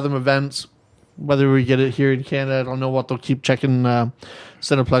it's a Fathom events. Whether we get it here in Canada, I don't know. What they'll keep checking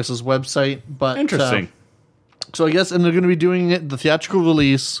Cineplex's website, but Interesting. So I guess, and they're going to be doing it the theatrical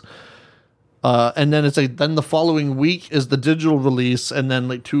release, and then it's like then the following week is the digital release, and then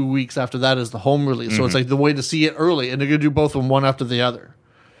like 2 weeks after that is the home release. So it's like the way to see it early, and they're going to do both of them one after the other.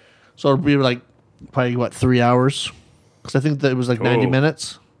 So it'll be like probably 3 hours, because I think that it was like 90 Oh.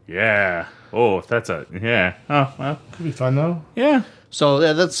 minutes. Yeah. Oh, that's a yeah. Oh, well, Could be fun though. yeah. So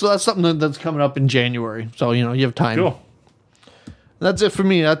yeah, that's something that's coming up in January. So you have time. Cool. That's it for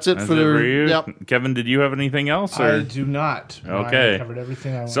me. That's it That's for it the. for you, Yep. Kevin. Did you have anything else? I Or? do not. Okay. I covered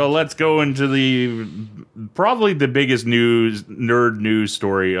everything I wanted. So let's go into probably the biggest nerd news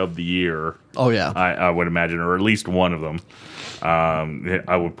story of the year. Oh yeah. I would imagine, or at least one of them.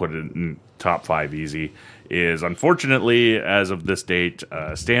 I would put it in top 5 easy. Is unfortunately, as of this date,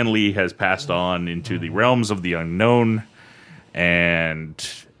 Stan Lee has passed on into the realms of the unknown, and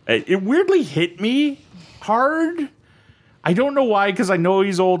it weirdly hit me hard. I don't know why, because I know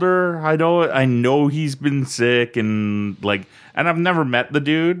he's older. I know he's been sick, and I've never met the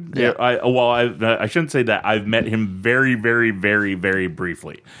dude. Yeah. I shouldn't say that. I've met him very, very, very, very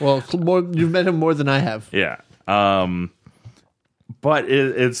briefly. Well, you've met him more than I have. Yeah. But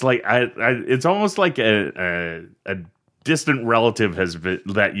it's like it's almost like a distant relative has been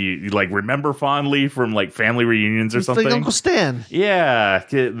that you like remember fondly from like family reunions or It's something. like Uncle Stan. Yeah,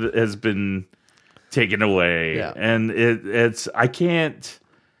 it has been taken away, Yeah. and it's I can't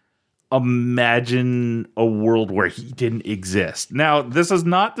imagine a world where he didn't exist. Now, this is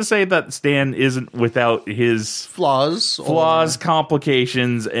not to say that Stan isn't without his Flaws,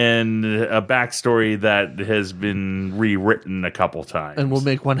 complications, and a backstory that has been rewritten a couple times, and we'll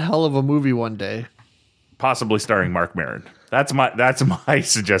make one hell of a movie one day. possibly starring Mark Maron. That's my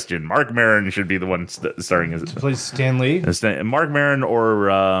suggestion. Mark Maron should be the one starring as Plays Stan Lee. Mark Maron,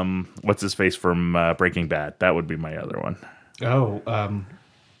 or what's his face from Breaking Bad. That would be my other one. Oh,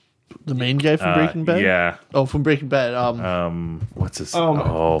 The main guy from Breaking Bad. Yeah. Oh, from Breaking Bad. What's his?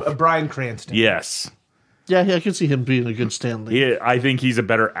 Bryan Cranston. Yes. Yeah, I can see him being a good Stan Lee. Yeah, I think he's a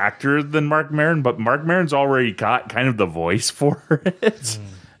better actor than Mark Maron, but Mark Maron's already got kind of the voice for it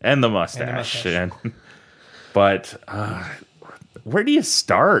and the mustache. But where do you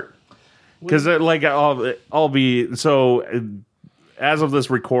start? Because I'll be so. As of this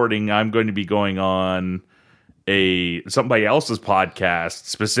recording, I'm going to be going on somebody else's podcast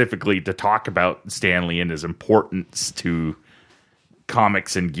specifically to talk about Stan Lee and his importance to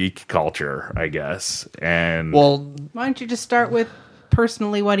comics and geek culture, I guess. And Well, Why don't you just start with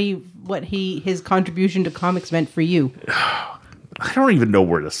personally what his contribution to comics meant for you? I don't even know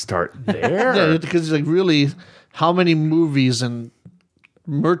where to start there. yeah, because like really, how many movies and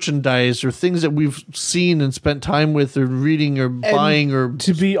merchandise or things that we've seen and spent time with or reading or buying or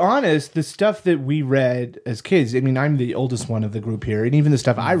To be honest, the stuff that we read as kids, I mean, I'm the oldest one of the group here, and even the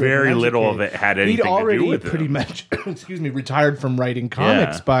stuff I read. Very when I was a little kid, of it had anything he'd to already do with pretty him. much, retired from writing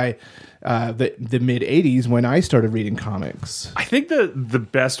comics Yeah. by the mid 80s when I started reading comics. I think the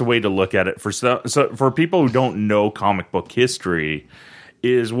best way to look at it for people who don't know comic book history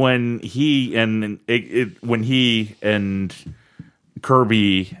is when he and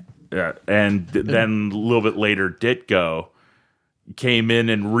Kirby and then a little bit later, Ditko came in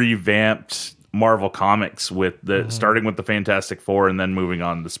and revamped Marvel Comics with starting with the Fantastic Four and then moving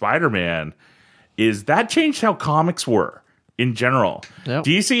on to Spider-Man. Is that changed how comics were in general? Yep.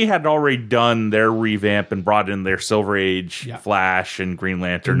 DC had already done their revamp and brought in their Silver Age, Flash, and Green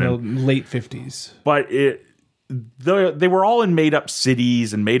Lantern, in the late 50s. but they were all in made up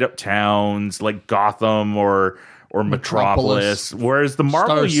cities and made up towns like Gotham or Metropolis, whereas the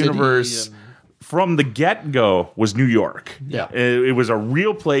Marvel Star City universe from the get-go was New York. Yeah. It was a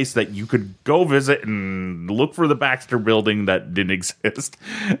real place that you could go visit and look for the Baxter Building that didn't exist.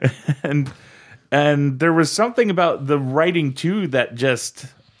 and there was something about the writing too that just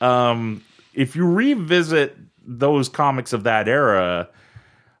if you revisit those comics of that era,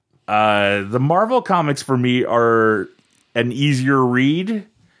 the Marvel comics for me are an easier read.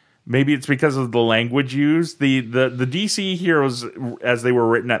 Maybe it's because of the language used. The DC heroes, as they were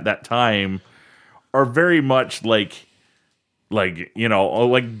written at that time, are very much like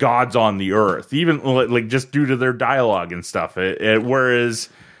gods on the earth, even like just due to their dialogue and stuff. Whereas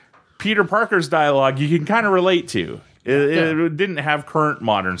Peter Parker's dialogue, you can kind of relate to. It didn't have current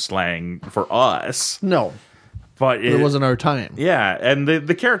modern slang for us. No, but it wasn't our time. Yeah, and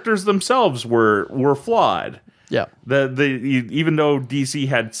the characters themselves were flawed. Yeah. Even though DC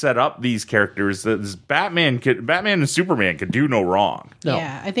had set up these characters, Batman and Superman could do no wrong. No.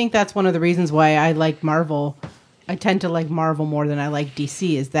 Yeah, I think that's one of the reasons why I like Marvel. I tend to like Marvel more than I like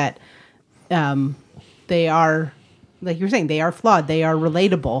DC, is that they are, like you were saying, they are flawed. They are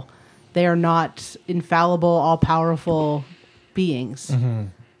relatable. They are not infallible, all-powerful beings. Mm-hmm.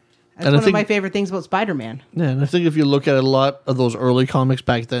 That's one of my favorite things about Spider-Man. Yeah, and I think if you look at a lot of those early comics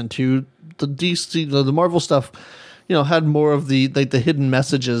back then too, the DC, the Marvel stuff, had more of the hidden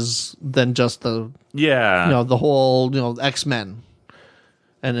messages than just the the whole X-Men,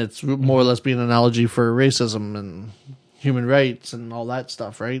 and it's more or less being an analogy for racism and human rights and all that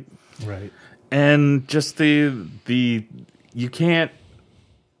stuff, right? Right. And just the you can't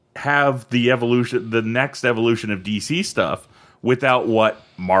have the next evolution of DC stuff without what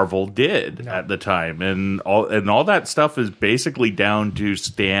Marvel did at the time, and all that stuff is basically down to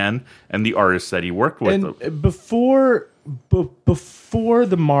Stan and the artists that he worked with. And before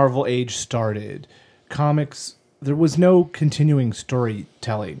the Marvel age started, comics, there was no continuing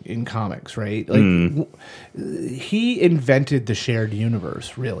storytelling in comics, right? Like he invented the shared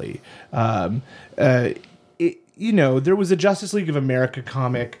universe, really. There was a Justice League of America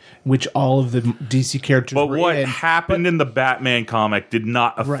comic, which all of the DC characters but were what in. happened in the Batman comic did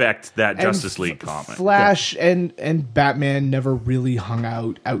not affect that Justice League comic. Flash and Batman never really hung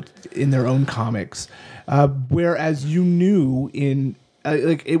out in their own comics, whereas you knew in.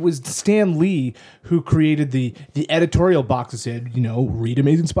 It was Stan Lee who created the editorial box that said, read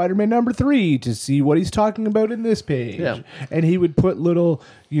Amazing Spider-Man #3 to see what he's talking about in this page. Yeah. And he would put little,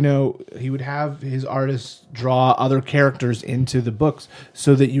 he would have his artists draw other characters into the books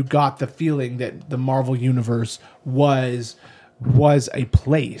so that you got the feeling that the Marvel Universe was a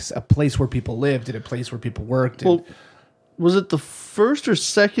place where people lived and a place where people worked. Well, was it the first or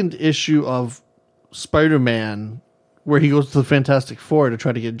second issue of Spider-Man where he goes to the Fantastic Four to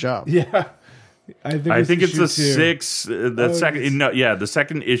try to get a job? Yeah. I think it's the sixth, the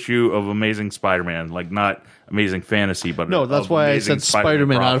second issue of Amazing Spider-Man, like not Amazing Fantasy, but no, that's why Amazing I said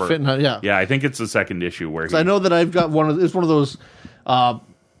Spider-Man proper. outfit. Yeah, I think it's the second issue where I know that I've got it's one of those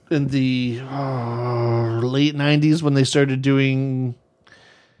in the late 90s when they started doing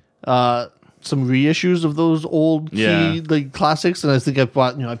some reissues of those old key classics, and I think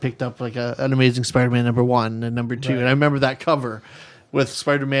I picked up like an Amazing Spider-Man #1 and #2, and I remember that cover with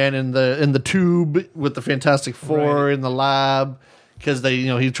Spider-Man in the tube with the Fantastic Four in the lab, because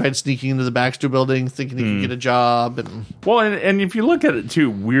he tried sneaking into the Baxter Building thinking he could get a job, and if you look at it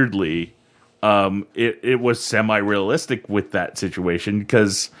too weirdly, it was semi-realistic with that situation,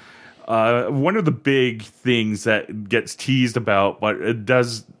 because one of the big things that gets teased about, but it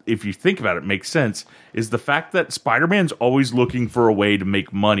does, if you think about it, makes sense, is the fact that Spider-Man's always looking for a way to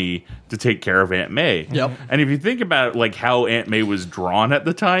make money to take care of Aunt May. Yep. And if you think about it, like how Aunt May was drawn at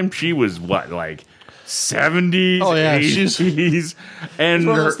the time, she was like 70s, 80s, and it's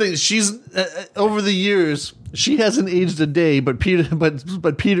one of those things. She's over the years, she hasn't aged a day, but Peter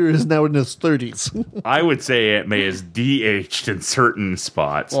is now in his 30s. I would say Aunt May is de-aged in certain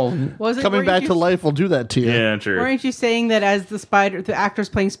spots. Well, coming back to life will do that to you. Yeah, true. Weren't you saying that as the actors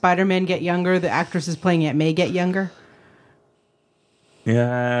playing Spider-Man get younger, the actresses playing Aunt May get younger?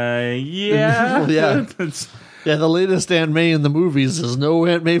 Yeah. Yeah. Yeah, the latest Aunt May in the movies is no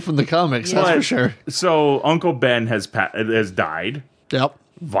Aunt May from the comics, that's for sure. So Uncle Ben has died. Yep.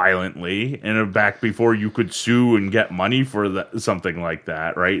 violently, and back before you could sue and get money for something like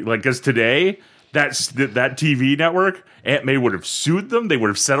that, right? Like, because today, that TV network, Aunt May would have sued them. They would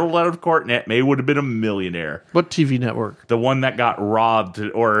have settled out of court, and Aunt May would have been a millionaire. What TV network? The one that got robbed,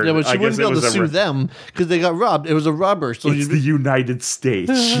 or Yeah, but she I wouldn't guess be it able was to sue them because they got robbed. It was a robber. So It's the United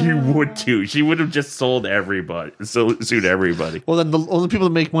States. She would too. She would have just sued everybody. well, then the only people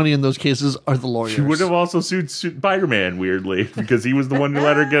that make money in those cases are the lawyers. She would have also sued Spider-Man, weirdly, because he was the one who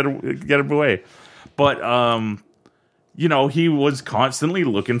let her get him away. But you know, he was constantly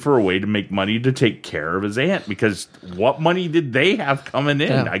looking for a way to make money to take care of his aunt, because what money did they have coming in?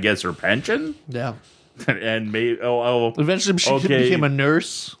 Yeah. I guess her pension, Yeah. and maybe Eventually, she became a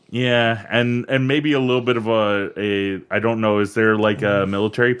nurse. yeah, and maybe a little bit of a I don't know. Is there like a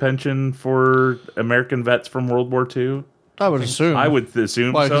military pension for American vets from World War II? I would assume. I would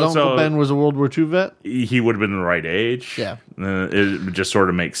assume Why? Because so. Uncle Ben was a World War II vet. He would have been the right age. Yeah. It just sort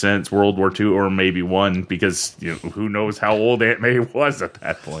of makes sense. World War II or maybe one, because who knows how old Aunt May was at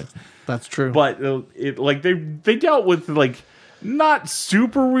that point. That's true. But they dealt with like not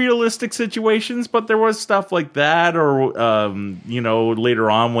super realistic situations, but there was stuff like that, or later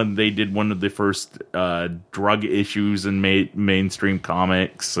on when they did one of the first drug issues in mainstream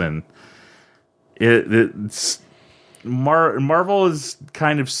comics, and it's. Marvel has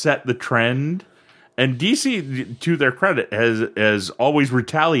kind of set the trend, and DC, to their credit, has always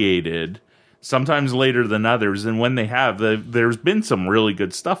retaliated, sometimes later than others. And when they have, there's been some really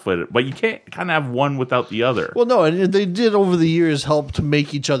good stuff with it. But you can't kind of have one without the other. Well, no, and they did over the years help to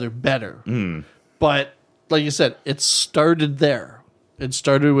make each other better. But like you said, it started there. It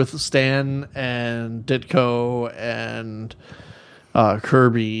started with Stan and Ditko and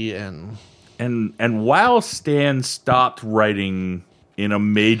Kirby and. And while Stan stopped writing in a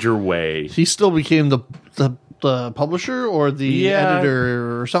major way, He still became the publisher or the Yeah.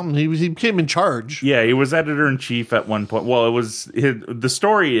 editor or something. He became in charge. yeah, he was editor-in-chief at one point. Well, it was the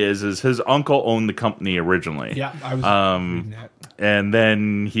story is his uncle owned the company originally. Yeah, I was reading that. And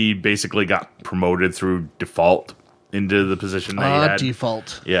then he basically got promoted through default into the position that he had.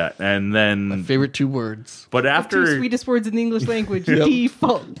 Default. Yeah, and then Favorite two words. but Two after sweetest words in the English language.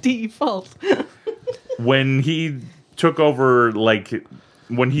 Default. when he took over, like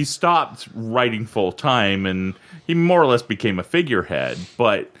when he stopped writing full time, and he more or less became a figurehead,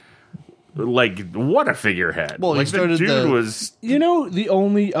 but like what a figurehead. Well, he like started the dude the- was The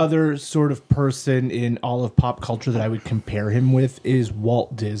only other sort of person in all of pop culture that I would compare him with is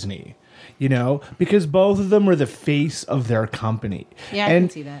Walt Disney. Because both of them were the face of their company. Yeah, I can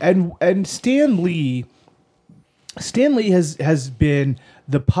see that. And Stan Lee has been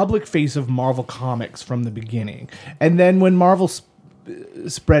the public face of Marvel Comics from the beginning. And then when Marvel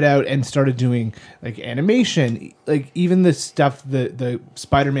spread out and started doing like animation, like even the stuff, the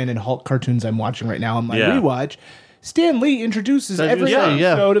Spider-Man and Hulk cartoons I'm watching right now on my rewatch, Stan Lee introduces every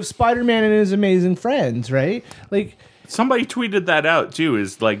episode of Spider-Man and His Amazing Friends, right? Like, somebody tweeted that out too,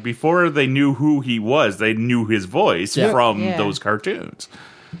 is like before they knew who he was, they knew his voice from those cartoons.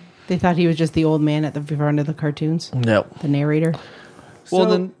 They thought he was just the old man at the front of the cartoons. No. The narrator. Well,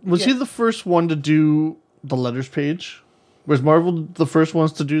 then, was he the first one to do the letters page? Was Marvel the first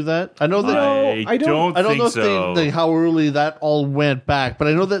ones to do that? I know that I don't I don't know think if so. how early that all went back, but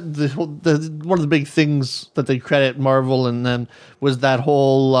I know that one of the big things that they credit Marvel and then was that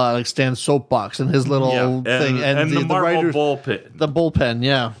whole like Stan soapbox and his little thing and the Marvel writers, bullpen. the bullpen,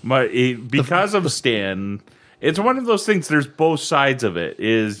 yeah. Because of Stan, it's one of those things. There's both sides of it.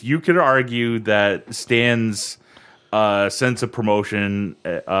 Is you could argue that Stan's sense of promotion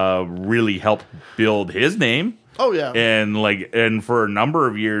really helped build his name. Oh yeah, and for a number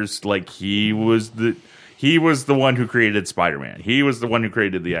of years, like he was the one who created Spider-Man. He was the one who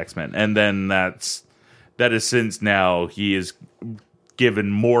created the X-Men, and then that is since now he is given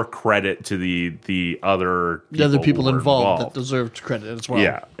more credit to the other people who were involved that deserved credit as well.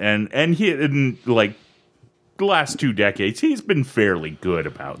 Yeah, and he in like the last 2 decades, he's been fairly good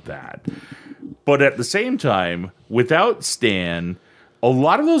about that. But at the same time, without Stan, a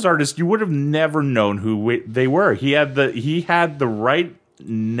lot of those artists you would have never known who they were. He had the right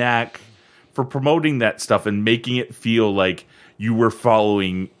knack for promoting that stuff and making it feel like you were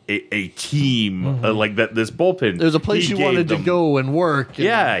following a team, like that. This bullpen. There's a place you wanted to go and work.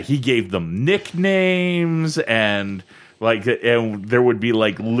 And he gave them nicknames and there would be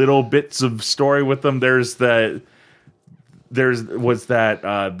like little bits of story with them. The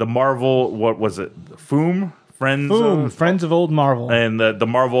Marvel, what was it? Friends of Old Marvel, and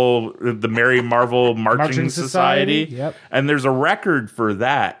the Merry Marvel Marching Society. Yep. And there's a record for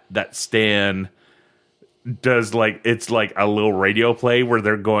that Stan does it's like a little radio play where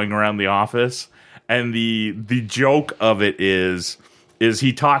they're going around the office, and the joke of it is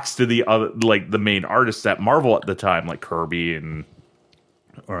he talks to the other, like the main artists at Marvel at the time, like Kirby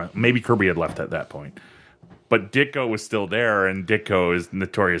or maybe Kirby had left at that point. But Ditko was still there, and Ditko is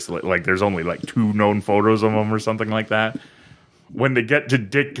notorious. Like, there's only like 2 known photos of him or something like that. When they get to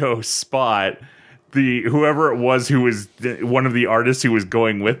Ditko's spot, whoever it was who was one of the artists who was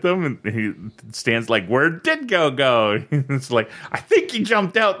going with them, and he stands like, "Where'd Ditko go?" It's like, "I think he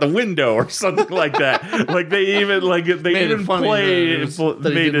jumped out the window" or something like that. Like they even play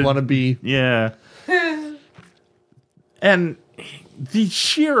that he didn't want to be. Yeah. And the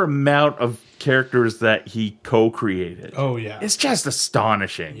sheer amount of characters that he co-created. Oh, yeah. It's just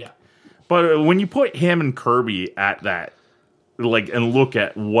astonishing. Yeah. But when you put him and Kirby at that, and look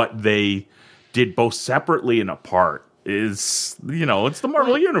at what they did both separately and apart, it's the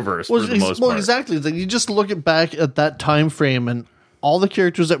Marvel Universe for the most part. Exactly. Like, you just look back at that time frame and all the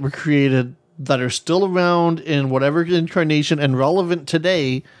characters that were created that are still around in whatever incarnation and relevant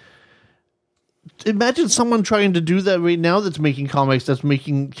today. Imagine someone trying to do that right now that's making comics, that's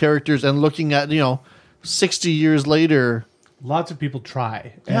making characters, and looking at 60 years later. Lots of people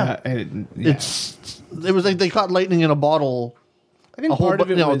try. Yeah. It was like they caught lightning in a bottle. I think part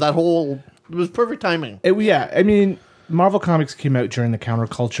of it was, it was perfect timing. I mean, Marvel Comics came out during the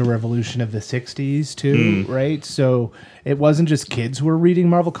counterculture revolution of the 60s too, right? So it wasn't just kids who were reading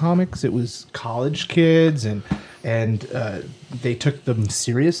Marvel Comics, it was college kids, and they took them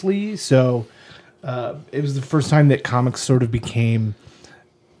seriously. So it was the first time that comics sort of became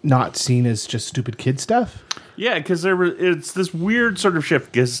not seen as just stupid kid stuff. Yeah, because it's this weird sort of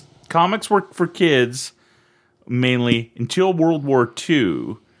shift, because comics were for kids mainly until World War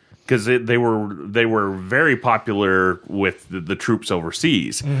II, because they were very popular with the troops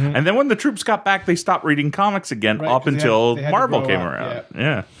overseas. Mm-hmm. And then when the troops got back, they stopped reading comics again, up until Marvel came around.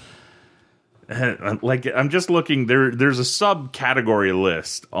 Yeah. Like, I'm just looking, there's a subcategory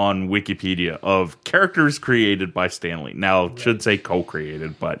list on Wikipedia of characters created by Stan Lee. Now, it should say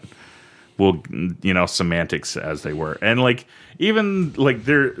co-created, but semantics as they were. And even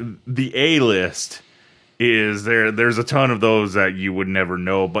the A list is there's a ton of those that you would never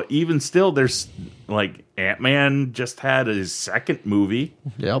know, but even still, there's Ant-Man just had his second movie.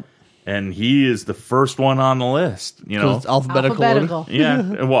 Yep. And he is the first one on the list, It's alphabetical.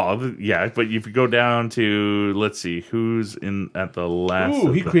 Yeah, well, yeah, but if you go down to, let's see, who's at the last.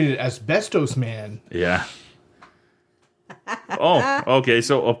 Ooh, he created Asbestos Man. Yeah. Oh, okay,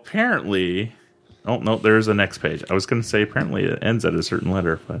 so apparently. Oh, no, there's the next page. I was going to say apparently it ends at a certain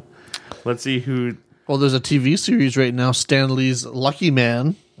letter, but let's see who. Well, there's a TV series right now, Stan Lee's Lucky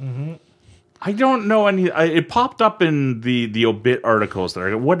Man. Mm-hmm. I don't know any. It popped up in the obit articles.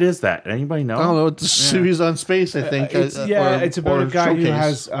 What is that? Anybody know? I don't know. It's a series on space, I think. It's about a guy who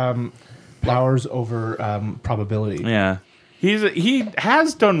has powers over probability. Yeah, he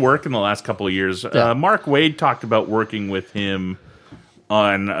has done work in the last couple of years. Yeah. Mark Waid talked about working with him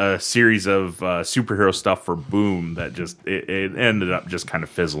on a series of superhero stuff for Boom that just it ended up just kind of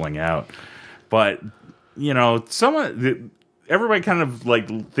fizzling out. But everybody kind of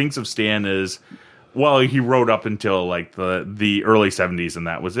thinks of Stan as, well, he wrote up until the early 70s and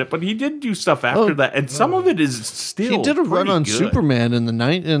that was it. But he did do stuff after that, and some of it is still. He did a run on good. Superman in the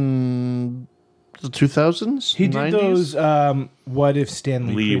 2000s. He did 90s? those. What if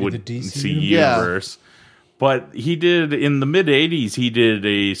Stan Lee would created the DC see universe? universe? But he did in the mid 80s. He did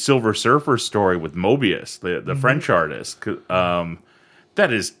a Silver Surfer story with Mobius, the French artist.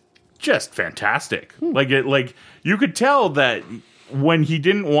 That is just fantastic. You could tell that when he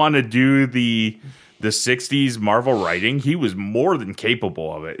didn't want to do the 60s Marvel writing, he was more than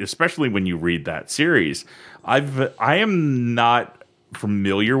capable of it, especially when you read that series. I am not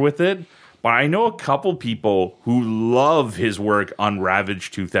familiar with it, but I know a couple people who love his work on Ravage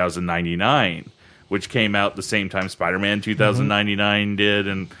 2099, which came out the same time Spider-Man 2099 did,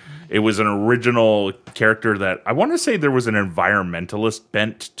 and it was an original character that I want to say there was an environmentalist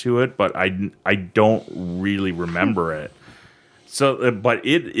bent to it, but I don't really remember it. So, but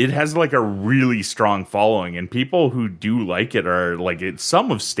it has a really strong following, and people who do like it are it's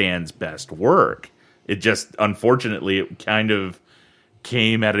some of Stan's best work. It just, unfortunately, it kind of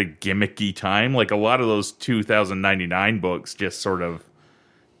came at a gimmicky time. A lot of those 2099 books just sort of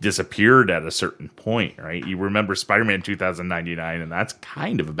disappeared at a certain point, right? You remember Spider-Man 2099, and that's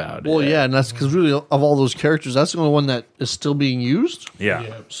kind of about it. Well, yeah, and that's because really, of all those characters, that's the only one that is still being used.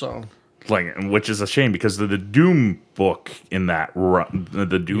 Yeah. So, like, which is a shame because the Doom book in that run,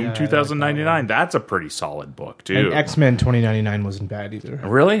 the Doom Yeah, I 2099, that's a pretty solid book too. And X-Men 2099 wasn't bad either.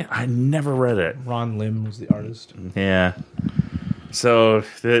 Really? I never read it. Ron Lim was the artist. Yeah. So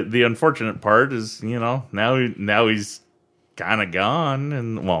the unfortunate part is, now he's kind of gone,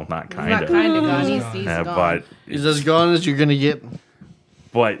 and well, not He's kind not of, kind of gone. He's gone. but He's as gone as you're gonna get.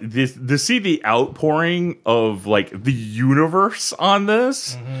 But to see the outpouring of like the universe on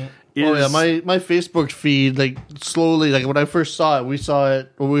this, is, Oh yeah, my Facebook feed, like slowly, like when I first saw it,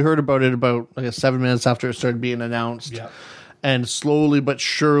 we heard about it about like 7 minutes after it started being announced, Yeah. and slowly but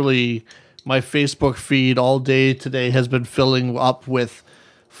surely, my Facebook feed all day today has been filling up with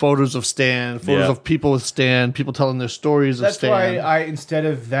photos of Stan, photos Yeah. of people with Stan, people telling their stories of That's Stan. why I instead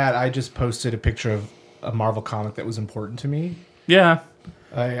of that, I just posted a picture of a Marvel comic that was important to me. yeah,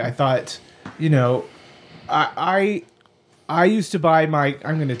 I thought, I used to buy my.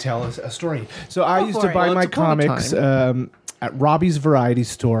 I'm going to tell a story. So I used to for it. buy Once my upon a comics at Robbie's Variety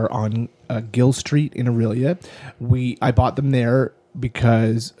Store on Gill Street in Aurelia. I bought them there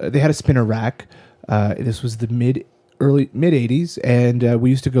because they had a spinner rack. This was the mid 80s, and we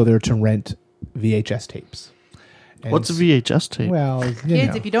used to go there to rent VHS tapes. And What's a VHS tape? Well,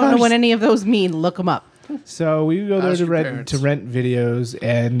 Kids, if you don't know what any of those mean, look them up. So we would go there Ask to your rent parents. videos,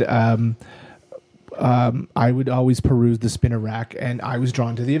 and I would always peruse the spinner rack, and I was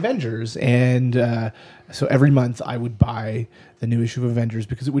drawn to the Avengers, and so every month I would buy the new issue of Avengers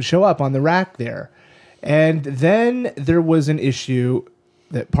because it would show up on the rack there. And then there was an issue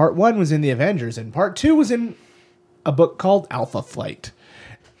that part 1 was in the Avengers, and part 2 was in a book called Alpha Flight,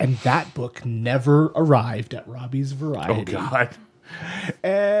 and that book never arrived at Robbie's Variety. oh god,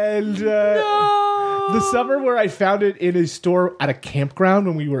 And the summer where I found it in a store at a campground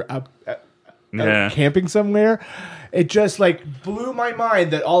when we were out camping somewhere, it just like blew my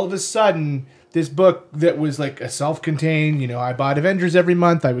mind that all of a sudden this book that was like a self-contained, I bought Avengers every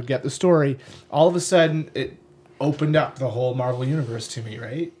month, I would get the story. All of a sudden it opened up the whole Marvel universe to me,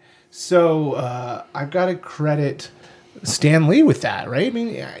 right? So I've got to credit Stan Lee with that, right? I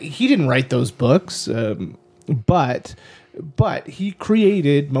mean, he didn't write those books, but he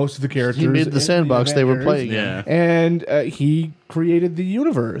created most of the characters. He made the in sandbox they were Avengers, playing in. yeah. and he created the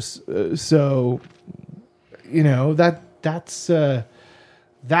universe.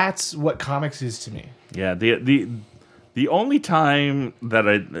 That's what comics is to me. Yeah, the only time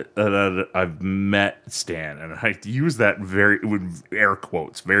that I've met Stan, and I use that with air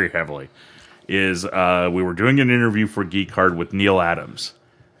quotes very heavily, is we were doing an interview for Geek Hard with Neil Adams,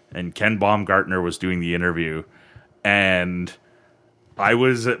 and Ken Baumgartner was doing the interview, and I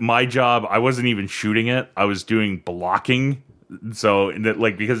was at my job. I wasn't even shooting it. I was doing blocking. So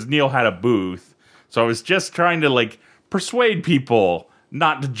because Neil had a booth, so I was just trying to persuade people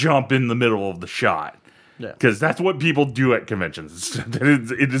not to jump in the middle of the shot. Yeah. Because that's what people do at conventions.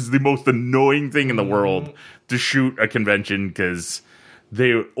 It is the most annoying thing in the world to shoot a convention because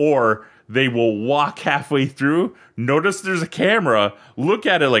they will walk halfway through, notice there's a camera, look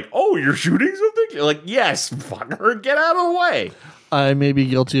at it like, oh, you're shooting something? You're like, yes, fucker, get out of the way. I may be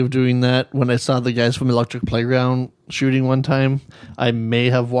guilty of doing that. When I saw the guys from Electric Playground shooting one time, I may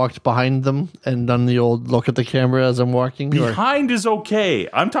have walked behind them and done the old look at the camera as I'm walking. Behind is okay.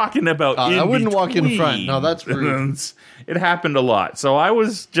 I'm talking about in I wouldn't walk in between. front. No, that's rude. It happened a lot. So I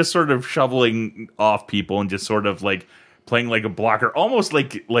was just sort of shoveling off people and just sort of playing like a blocker, almost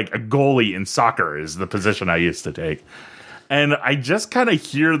like a goalie in soccer is the position I used to take. And I just kind of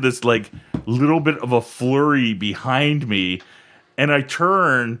hear this little bit of a flurry behind me, and I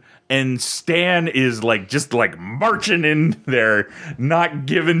turn, and Stan is just marching in there, not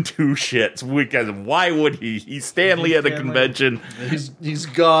giving two shits, because why would he? He's Stan Lee at a convention. He's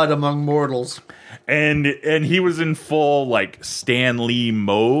God among mortals. And he was in full Stan Lee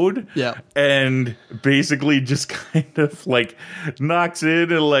mode. Yeah. And basically just kind of knocks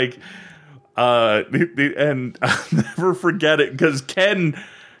in and and I'll never forget it because Ken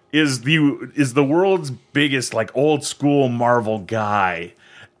is the world's biggest old school Marvel guy,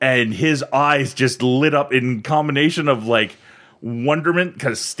 and his eyes just lit up in combination of wonderment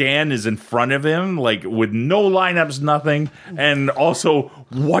because Stan is in front of him with no lineups, nothing, and also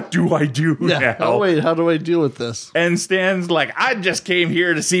what do I do now? Oh wait, how do I deal with this? And Stan's like, I just came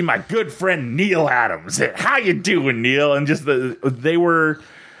here to see my good friend Neil Adams. How you doing, Neil? And just they were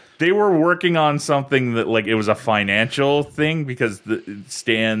working on something that it was a financial thing because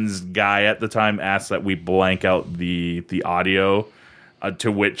Stan's guy at the time asked that we blank out the audio,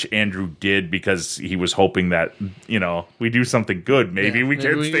 to which Andrew did because he was hoping that we do something good. Maybe we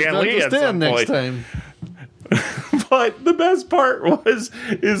get Stan Lee at some next point. time. But the best part is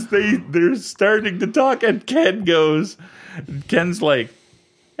they're starting to talk, and Ken's like,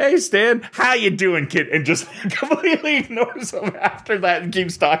 "Hey Stan, how you doing, kid?" And just completely ignores him after that and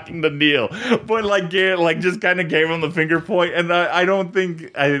keeps talking to Neil. But just kind of gave him the finger point, and I don't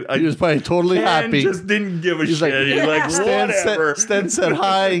think He was probably totally Ken happy. just didn't give a shit. He's like, whatever. Stan said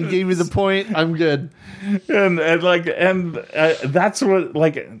hi and gave me the point. I'm good. and that's what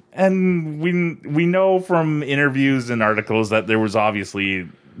and we know from interviews and articles that there was obviously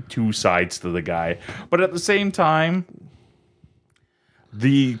two sides to the guy, but at the same time,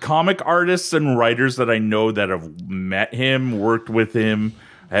 the comic artists and writers that I know that have met him, worked with him,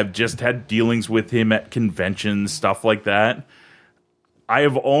 have just had dealings with him at conventions, stuff like that. I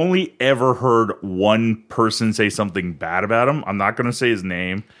have only ever heard one person say something bad about him. I'm not going to say his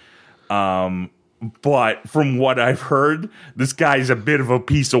name. But from what I've heard, this guy's a bit of a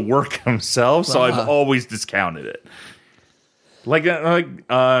piece of work himself, so I've always discounted it. To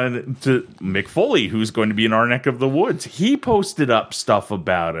Mick Foley, who's going to be in our neck of the woods, he posted up stuff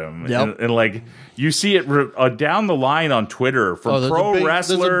about him. Yep. And you see it down the line on Twitter from pro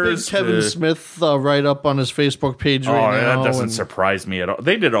wrestlers. There's a big Kevin Smith write up on his Facebook page right now. That doesn't surprise me at all.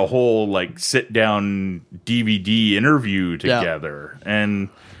 They did a whole sit down DVD interview together, and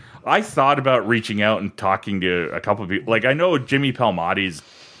I thought about reaching out and talking to a couple of people. I know Jimmy Palmotti's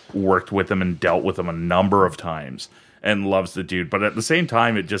worked with him and dealt with him a number of times and loves the dude, but at the same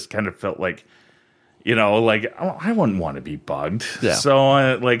time, it just kind of felt I wouldn't want to be bugged. Yeah.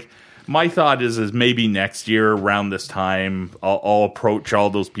 So, my thought is maybe next year around this time, I'll approach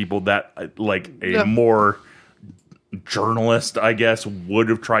all those people that more journalist, I guess, would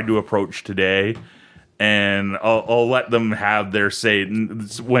have tried to approach today. And I'll let them have their say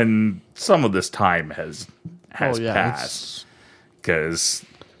when some of this time has passed. Because,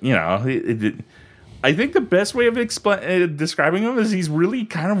 I think the best way of describing him is he's really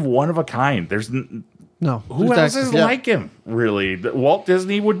kind of one of a kind. There's who else is like him, really? Walt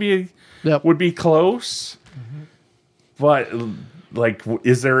Disney would be close. Mm-hmm. But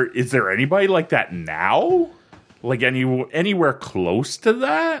is there anybody like that now? Anywhere close to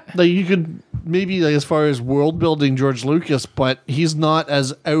that? You could maybe as far as world building George Lucas, but he's not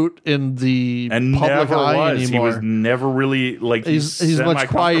as out in the public eye anymore. He was never really he's much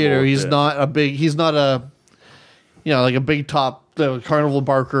quieter. He's not a big top carnival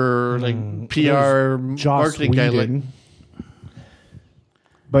barker PR marketing guy.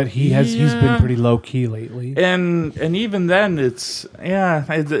 But he's been pretty low key lately. And even then it's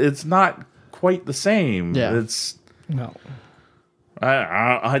not quite the same. Yeah. It's no.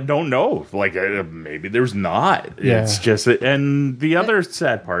 I don't know. Maybe there's not. Yeah. It's just, and the other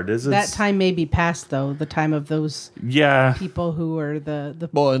sad part is that time may be past though. The time of those people who are the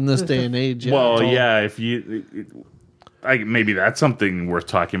in this day and age. Yeah, well, if you, maybe that's something worth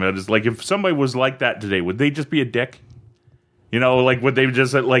talking about. Is if somebody was like that today, would they just be a dick? Would they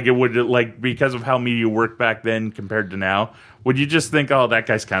just it would because of how media worked back then compared to now? Would you just think, oh, that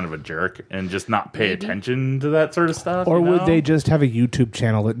guy's kind of a jerk and just not pay attention to that sort of stuff? Or would they just have a YouTube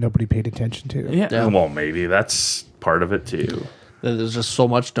channel that nobody paid attention to? Yeah. Well, maybe that's part of it too. There's just so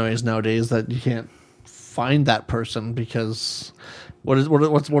much noise nowadays that you can't find that person because what are the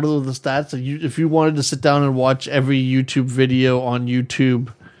stats? If you wanted to sit down and watch every YouTube video on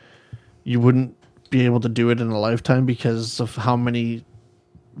YouTube, you wouldn't be able to do it in a lifetime because of how many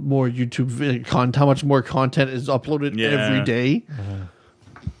more YouTube content, how much more content is uploaded every day.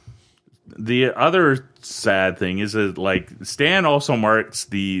 The other sad thing is that Stan also marks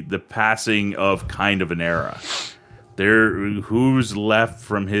the passing of kind of an era. Who's left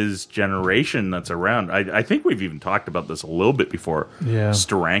from his generation that's around? I think we've even talked about this a little bit before. Yeah,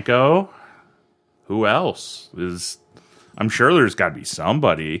 Steranko. Who else is? I'm sure there's got to be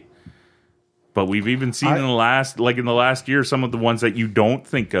somebody. But we've even seen in the last year some of the ones that you don't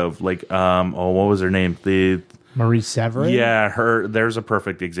think of, what was her name? Marie Severin? Yeah, there's a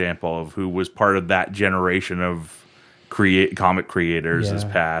perfect example of who was part of that generation of comic creators has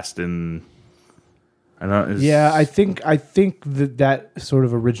passed, and I don't. I think that sort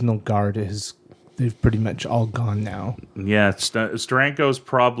of original guard they've pretty much all gone now. Yeah, Steranko's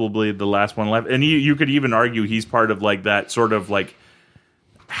probably the last one left, and you could even argue he's part of that sort of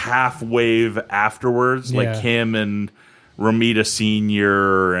half wave afterwards, him and Romita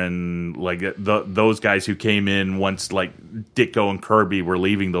Sr. and those guys who came in once Ditko and Kirby were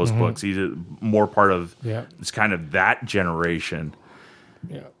leaving those books. He's more part of it's kind of that generation.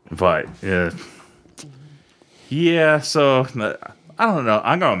 Yeah. But so I don't know.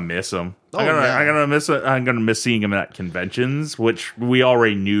 I'm gonna miss him. I'm gonna miss it. I'm gonna miss seeing him at conventions, which we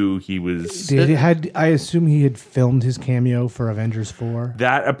already knew he was. I assume he had filmed his cameo for Avengers 4.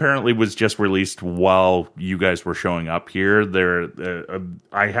 That apparently was just released while you guys were showing up here.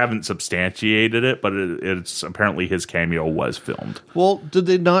 I haven't substantiated it, but it's apparently his cameo was filmed. Well, did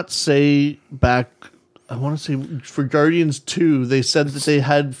they not say back? I want to say for Guardians 2, they said that they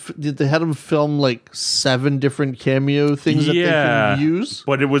had him film like 7 different cameo things that they can use.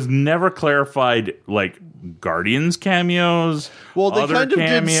 But it was never clarified, like Guardians cameos. Well, they other kind of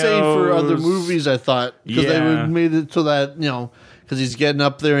cameos. did say for other movies, I thought, because they made it so that because he's getting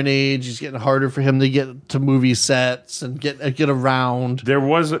up there in age, he's getting harder for him to get to movie sets and get around. There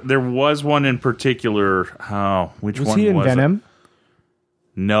was one in particular. Which Was one he in was Venom? It?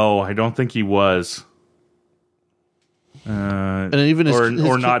 No, I don't think he was. And even his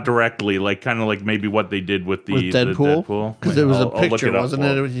not directly, like kind of like maybe what they did with with Deadpool, because there was a picture, wasn't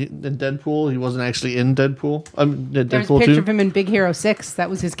it? In Deadpool, he wasn't actually in Deadpool. There's a picture of him in Big Hero 6.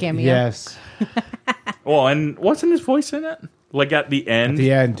 That was his cameo. Yes. Well, and wasn't his voice in it? Like at the end? At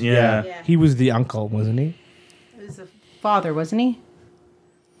the end, Yeah. Yeah. He was the uncle, wasn't he? It was the father, wasn't he?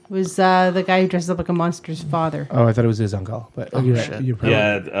 It was the guy who dresses up like a monster's father. Oh, I thought it was his uncle. But you're right. shit. You're probably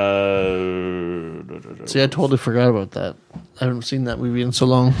Yeah. See, I totally forgot about that. I haven't seen that movie in so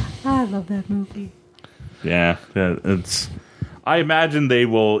long. I love that movie. Yeah, it's. I imagine they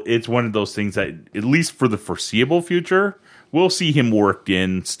will. It's one of those things that, at least for the foreseeable future, we'll see him worked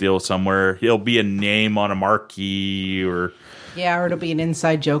in still somewhere. He'll be a name on a marquee, or Yeah, or it'll be an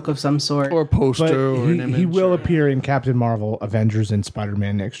inside joke of some sort. Or a poster, But or an image. he will appear in Captain Marvel, Avengers, and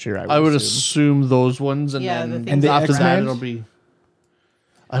Spider-Man next year. I would assume those ones, and Yeah, the then things the after that X-Men? it'll be.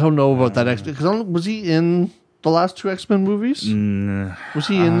 I don't know about that X-Men, because was he in the last 2 X-Men movies? Was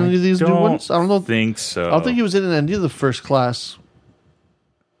he in any of these new ones? I don't know. Think so. I don't think he was in any of the First Class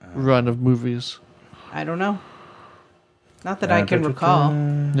run of movies. I don't know. Not that I can recall.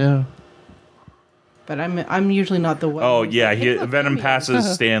 Yeah. But I'm usually not the one. Oh who's yeah, like, "Hey, look, Venom cameo."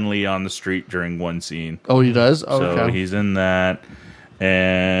 passes Stan Lee on the street during one scene, Oh, he does? Oh, so okay. he's in that.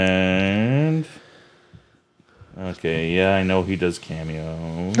 And okay, yeah, I know he does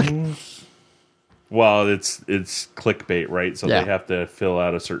cameos. Well, it's clickbait, right? So Yeah. they have to fill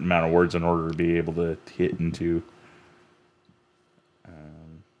out a certain amount of words in order to be able to hit into.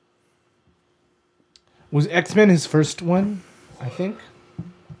 Was X-Men his first one? I think.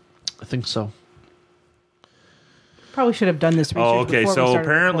 I think so. Probably should have done this research. Oh, okay. before we So started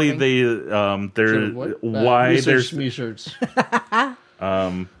apparently recording.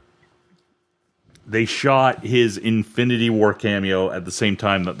 they shot his Infinity War cameo at the same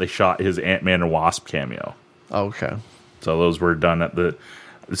time that they shot his Ant-Man and Wasp cameo. Oh, okay. So those were done at the.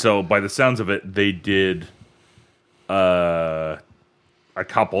 So by the sounds of it, they did a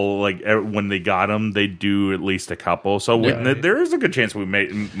couple. Like when they got him, they do at least a couple. So there is a good chance we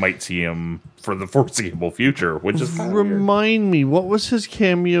might see him for the foreseeable future, which is kinda weird. Remind me, what was his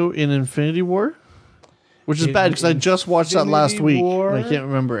cameo in Infinity War? Which is bad because I just watched that last Infinity week War? and I can't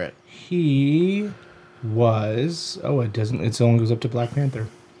remember it. He was. Oh, it doesn't. It only goes up to Black Panther.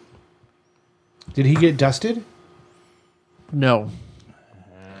 Did he get dusted? No.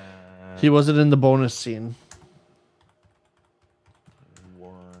 He wasn't in the bonus scene.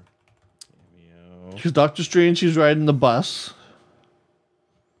 Because Doctor Strange, he's riding the bus.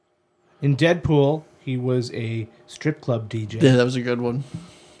 In Deadpool, he was a strip club DJ. Yeah, that was a good one.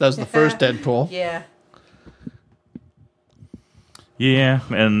 That was the first Deadpool. Yeah. Yeah,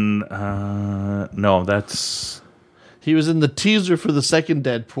 and no, that's He was in the teaser for the second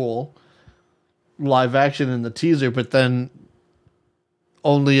Deadpool, live action in the teaser, but then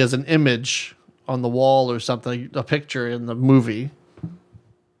only as an image on the wall or something, a picture in the movie.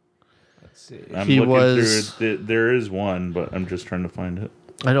 Let's see. I'm He looking was- through it. There is one, but I'm just trying to find it.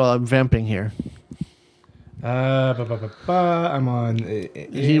 I know I'm vamping here. I'm on.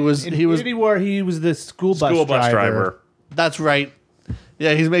 He was- Infinity War. He was the school bus driver. That's right.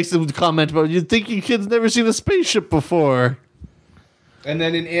 Yeah, he makes a comment about you'd think your kid's never seen a spaceship before. And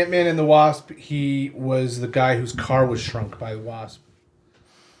then in Ant-Man and the Wasp, he was the guy whose car was shrunk by the Wasp.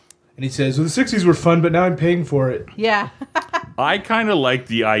 And he says, well, the 60s were fun, but now I'm paying for it. Yeah. I kind of like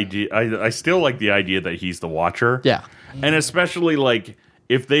the idea. I still like the idea that he's the Watcher. Yeah. And especially, like,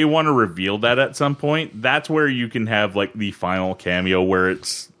 if they want to reveal that at some point, that's where you can have, like, the final cameo where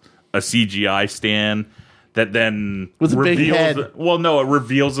it's a CGI Stan that then With a big reveals. head. Well, no, it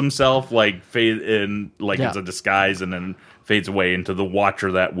reveals himself, like, fade in, like, Yeah. it's a disguise and then fades away into the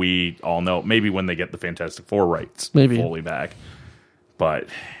Watcher that we all know. Maybe when they get the Fantastic Four rights Maybe. fully back. But,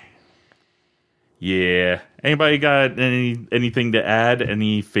 Yeah. Anybody got anything to add?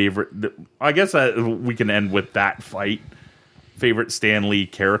 Any favorite? I guess we can end with that fight. Favorite Stan Lee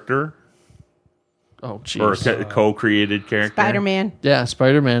character Oh, or jeez. co-created character? Spider-Man. Yeah,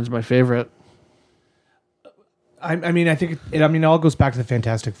 Spider-Man's my favorite. I mean, I think it all goes back to the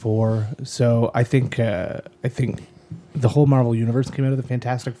Fantastic Four. So I think the whole Marvel universe came out of the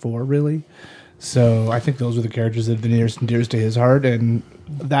Fantastic Four, really. So I think those are the characters that are the nearest and dearest to his heart, and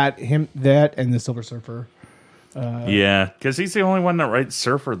that and the Silver Surfer. Yeah, because he's the only one that writes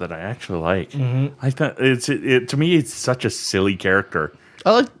Surfer that I actually like. I thought to me, it's such a silly character,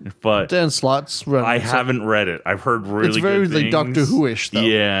 I like but Dan Slott's run. I haven't read it. I've heard really It's very good like things. Doctor Who-ish, though.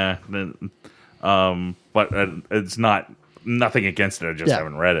 Yeah, but it's nothing against it. I just Yeah.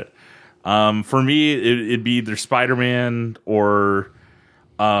 haven't read it. For me, it'd be either Spider-Man or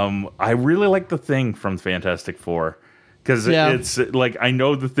I really like the Thing from Fantastic Four. Because Yeah. it's like, I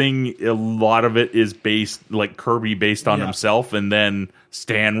know the Thing, a lot of it is based, like Kirby based on Yeah. himself, and then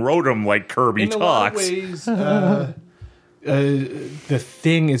Stan wrote him like Kirby In talks. a lot of ways, the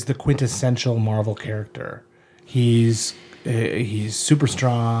Thing is the quintessential Marvel character. He's super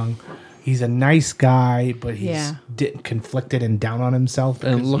strong. He's a nice guy, but he's Yeah. conflicted and down on himself.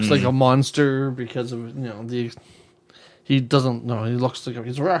 and because- looks like a monster because of he doesn't know. He looks like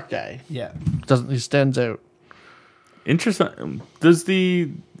he's a rock guy. yeah, He stands out. Interesting.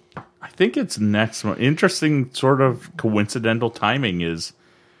 I think it's next month. Interesting sort of coincidental timing is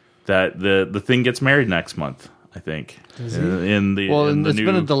that the Thing gets married next month, I think. In the It's new,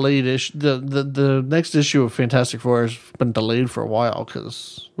 been a delayed issue. The next issue of Fantastic Four has been delayed for a while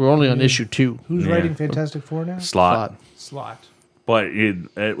because we're only on issue 2. who's Yeah. writing Fantastic Four now? slot. Slot. But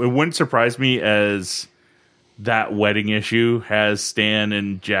it wouldn't surprise me as that wedding issue has Stan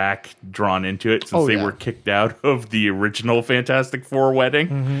and Jack drawn into it since they were kicked out of the original Fantastic Four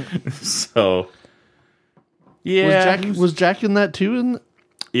wedding. So, yeah. Was Jack in that too?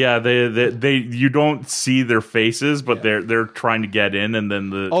 Yeah, they you don't see their faces, but they're trying to get in, and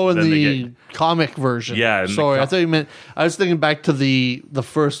then In then they the get, comic version. Yeah, in the Sorry, I com- thought you meant. I was thinking back to the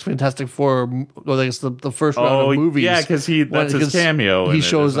first Fantastic Four, or I guess the first round of movies. yeah, because that's his cameo. in He it,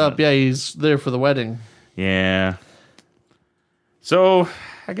 shows isn't up. it? Yeah, he's there for the wedding. Yeah. So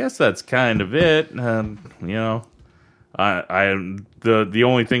I guess that's kind of it. The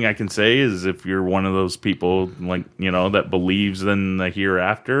only thing I can say is if you're one of those people that believes in the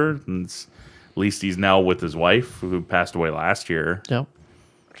hereafter, and at least he's now with his wife who passed away last year, Yeah.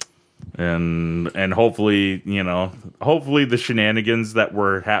 and hopefully the shenanigans that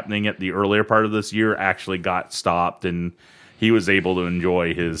were happening at the earlier part of this year actually got stopped and he was able to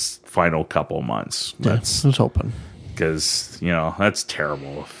enjoy his final couple months. That's I was hoping. Because that's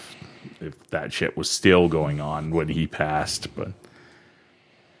terrible if that shit was still going on when he passed. But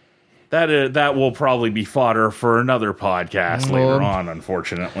that will probably be fodder for another podcast later on.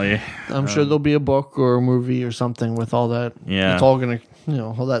 Unfortunately, I'm sure there'll be a book or a movie or something with all that. Yeah. It's all gonna,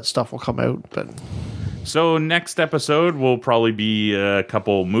 all that stuff will come out. But so next episode will probably be a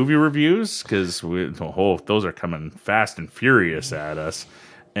couple movie reviews because those are coming fast and furious at us.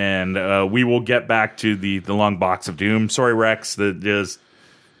 And we will get back to the long box of doom. Sorry, Rex, that just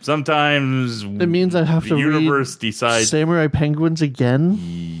sometimes it means I have the to universe read decides, Samurai Penguins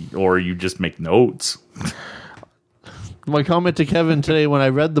again. or you just make notes. My comment to Kevin today when I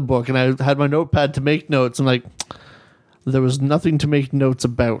read the book and I had my notepad to make notes, I'm like, there was nothing to make notes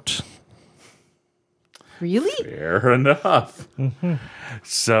about. Really? Fair enough.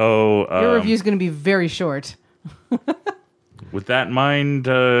 So Your review is going to be very short. with that in mind,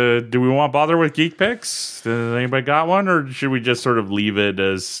 do we want to bother with Geek Picks? Does anybody got one, or should we just sort of leave it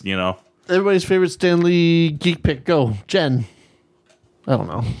as Everybody's favorite Stan Lee geek pick. Go, Jen. I don't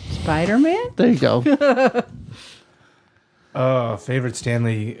know. Spider-Man? There you go. Oh, favorite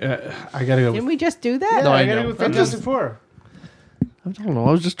Stanley. I gotta go. Didn't we just do that? No, I I gotta know. go with Fantastic Four. I don't know.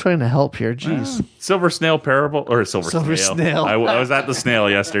 I was just trying to help here. Jeez. Silver Snail Parable or Silver Silver Snail? Snail. I was at the Snail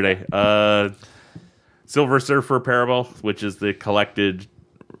yesterday. Silver Surfer Parable, which is the collected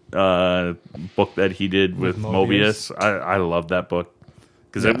book that he did with Mobius. I love that book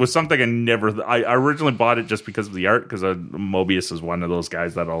because it was something I originally bought it just because of the art, because Mobius is one of those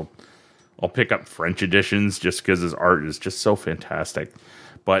guys that I'll pick up French editions just because his art is just so fantastic.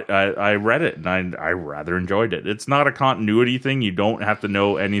 But I read it and I rather enjoyed it. It's not a continuity thing. You don't have to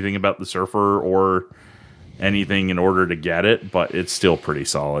know anything about the Surfer or anything in order to get it, but it's still pretty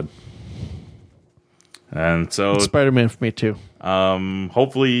solid. And so Spider-Man for me too.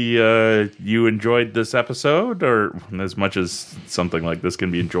 hopefully you enjoyed this episode, or as much as something like this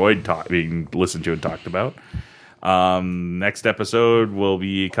can be enjoyed, being listened to and talked about. Next episode will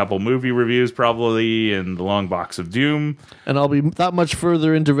be a couple movie reviews, probably, and the long box of doom. And I'll be that much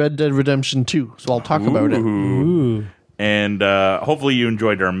further into Red Dead Redemption 2, so I'll talk about it. Ooh. And hopefully you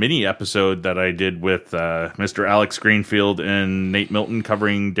enjoyed our mini episode that I did with Mr. Alex Greenfield and Nate Milton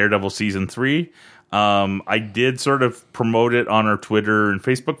covering Daredevil Season 3. I did sort of promote it on our Twitter and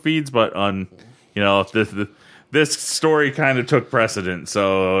Facebook feeds, but on, this story kind of took precedent.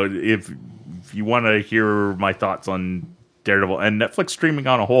 So if you want to hear my thoughts on Daredevil and Netflix streaming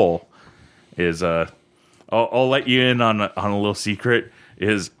on a whole, is I'll let you in on a little secret.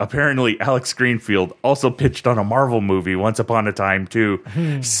 Is apparently Alex Greenfield also pitched on a Marvel movie once upon a time too.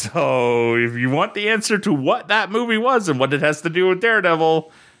 So if you want the answer to what that movie was and what it has to do with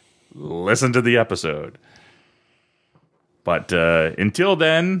Daredevil, listen to the episode. But until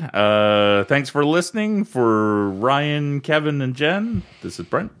then, thanks for listening. For Ryan, Kevin, and Jen, this is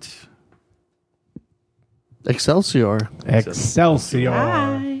Brent. Excelsior. Excelsior.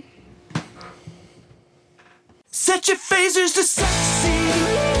 Bye. Set your phasers to sexy.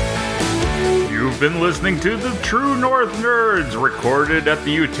 You've been listening to the True North Nerds, recorded at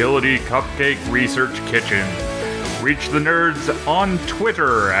the Utility Cupcake Research Kitchen. Reach the nerds on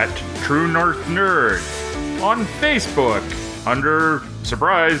Twitter at True North Nerds, on Facebook under,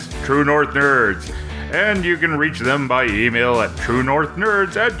 surprise, True North Nerds, and you can reach them by email at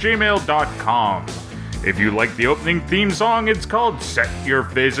truenorthnerds@gmail.com. If you like the opening theme song, it's called Set Your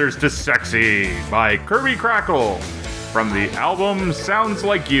Phasers to Sexy by Kirby Crackle from the album Sounds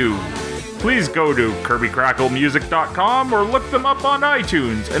Like You. Please go to KirbyCrackleMusic.com or look them up on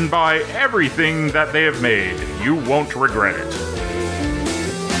iTunes and buy everything that they have made. You won't regret it.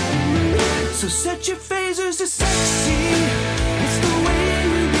 So set your phasers to sexy.